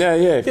it. It's not a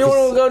problem. Yeah. Didn't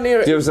want to go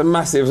near it. There was a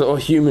massive sort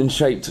of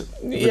human-shaped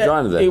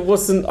vagina there. It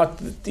wasn't.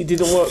 It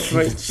didn't work for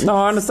me. No,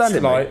 I understand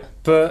it, mate.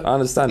 But I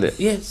understand it.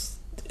 Yes,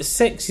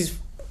 sex is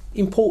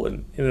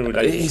important in a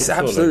relationship. It's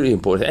absolutely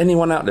important.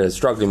 Anyone out there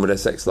struggling with their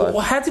sex life.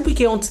 Well, how did we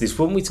get onto this?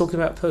 Weren't we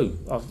talking about poo?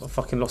 I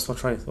fucking lost my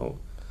train of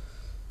thought.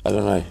 I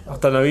don't know. I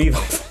don't know either.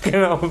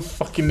 I'm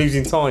fucking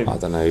losing time. I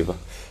don't know either.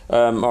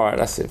 All right,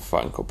 that's it.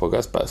 Fighting Cock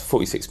podcast. About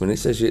 46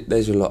 minutes.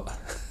 There's your lot.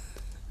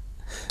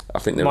 I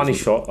think there money was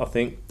shot. I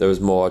think there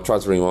was more. I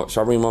tried to ring.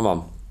 Shall I ring my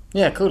mum?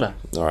 Yeah, cooler.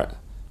 All right,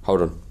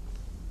 hold on.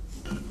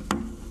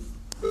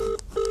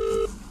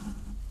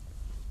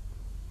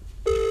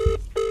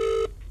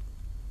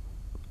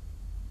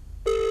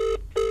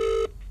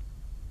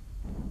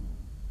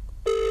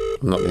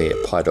 I'm not going to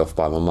get pied off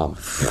by my mum.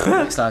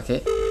 Looks like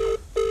it.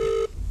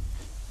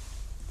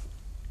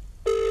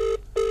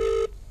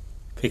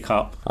 Pick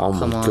up. Oh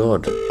my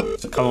God.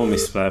 So come on,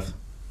 Miss Flav.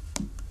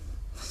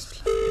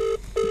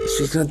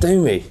 She's going to do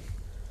me.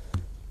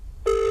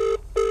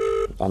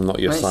 I'm not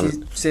your son.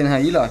 She's seeing how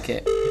you like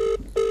it.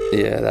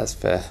 Yeah, that's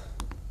fair.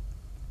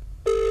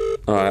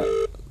 Alright.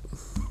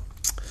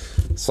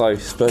 So,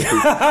 Spurs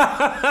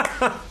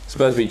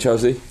beat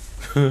Chelsea.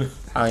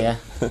 Oh yeah.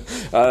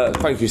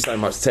 Thank you so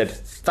much, Ted.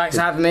 Thanks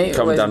for having me.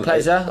 Always a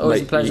pleasure.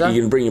 Always a pleasure.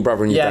 You can bring your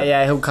brother and your dad.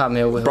 Yeah, he'll come.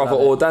 He'll brother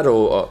or dad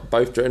or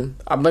both, Jordan?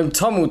 I mean,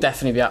 Tom will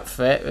definitely be up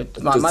for it.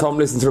 Does Tom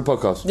listen to the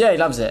podcast? Yeah, he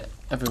loves it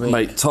every week.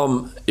 Mate,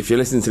 Tom, if you're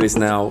listening to this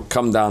now,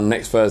 come down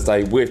next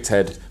Thursday with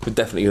Ted. We're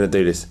definitely going to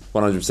do this,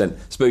 100%.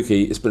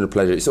 Spooky, it's been a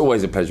pleasure. It's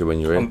always a pleasure when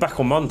you're in. I'm back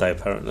on Monday,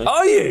 apparently.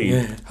 Are you?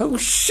 Yeah. Oh,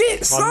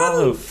 shit, son. I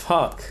know,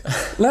 fuck.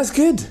 That's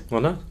good. I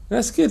know.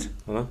 That's good.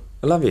 I know.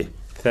 I love you.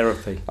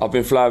 Therapy. I've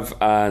been Flav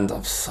and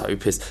I'm so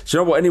pissed. Do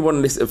you know what?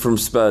 Anyone from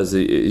Spurs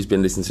who's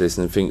been listening to this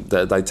and think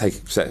that they take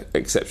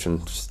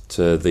exception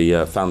to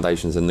the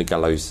foundations and the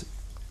gallows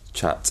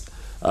chat,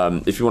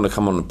 if you want to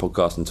come on the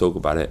podcast and talk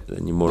about it,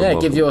 then you're more than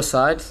welcome. Give your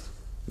side.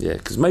 Yeah,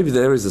 because maybe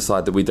there is a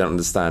side that we don't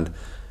understand,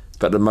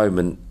 but at the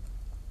moment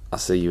I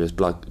see you as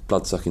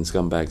blood-sucking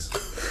scumbags.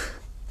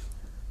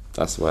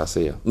 That's the way I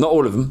see you. Not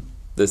all of them.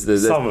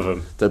 There's some of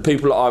them. The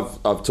people that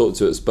I've talked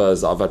to at Spurs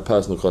that I've had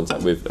personal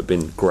contact with have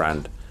been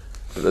grand.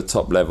 At the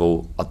top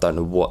level, I don't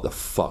know what the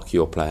fuck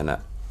you're playing at.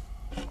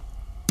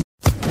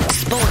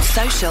 Sports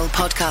Social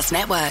Podcast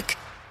Network.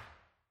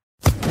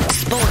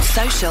 Sports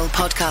Social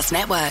Podcast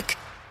Network.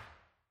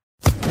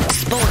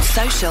 Sports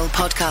Social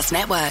Podcast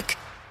Network.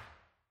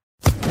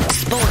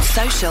 Sports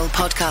Social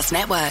Podcast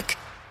Network.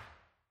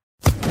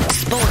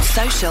 Sports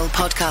Social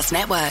Podcast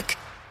Network.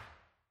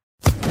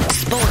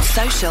 Sports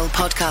Social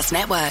Podcast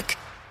Network.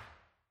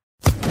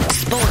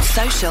 Sports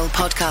Social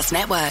Podcast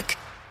Network.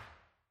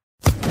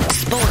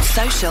 Sports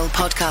Social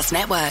Podcast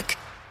Network.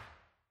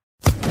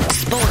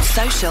 Sports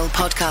Social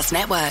Podcast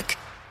Network.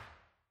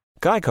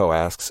 Geico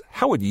asks,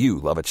 how would you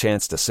love a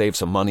chance to save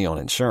some money on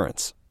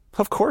insurance?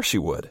 Of course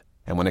you would.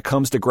 And when it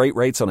comes to great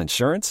rates on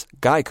insurance,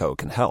 Geico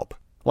can help.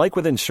 Like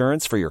with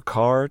insurance for your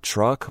car,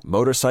 truck,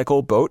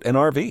 motorcycle, boat, and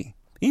RV.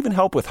 Even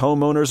help with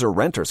homeowners or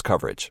renters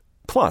coverage.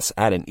 Plus,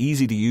 add an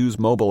easy-to-use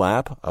mobile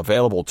app,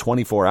 available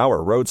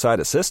 24-hour roadside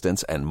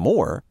assistance, and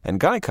more, and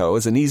Geico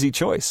is an easy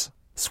choice.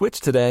 Switch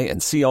today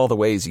and see all the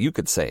ways you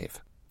could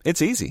save.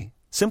 It's easy.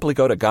 Simply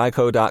go to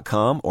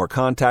geico.com or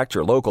contact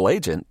your local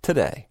agent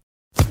today.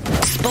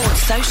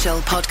 Sports Social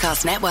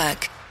Podcast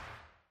Network.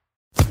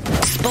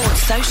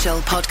 Sports Social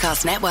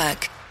Podcast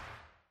Network.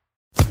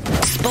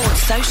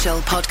 Sports Social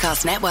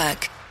Podcast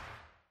Network.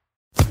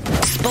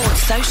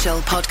 Sports Social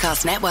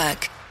Podcast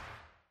Network.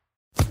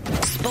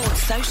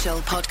 Sports Social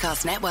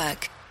Podcast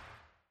Network.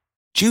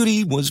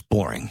 Judy was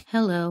boring.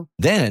 Hello.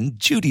 Then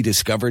Judy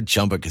discovered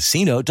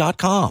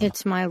ChumbaCasino.com.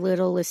 It's my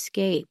little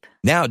escape.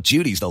 Now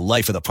Judy's the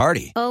life of the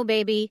party. Oh,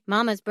 baby,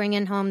 mama's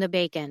bringing home the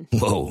bacon.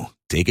 Whoa,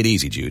 take it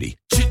easy, Judy.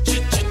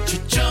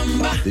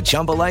 The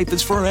Chumba life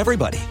is for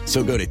everybody.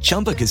 So go to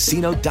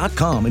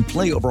ChumbaCasino.com and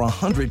play over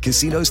 100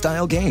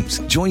 casino-style games.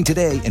 Join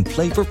today and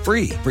play for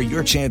free for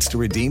your chance to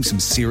redeem some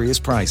serious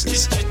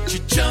prizes.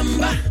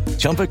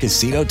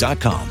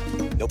 ChumbaCasino.com.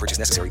 No purchase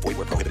necessary. Void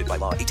where prohibited by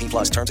law. 18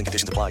 plus terms and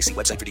conditions apply. See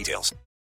website for details.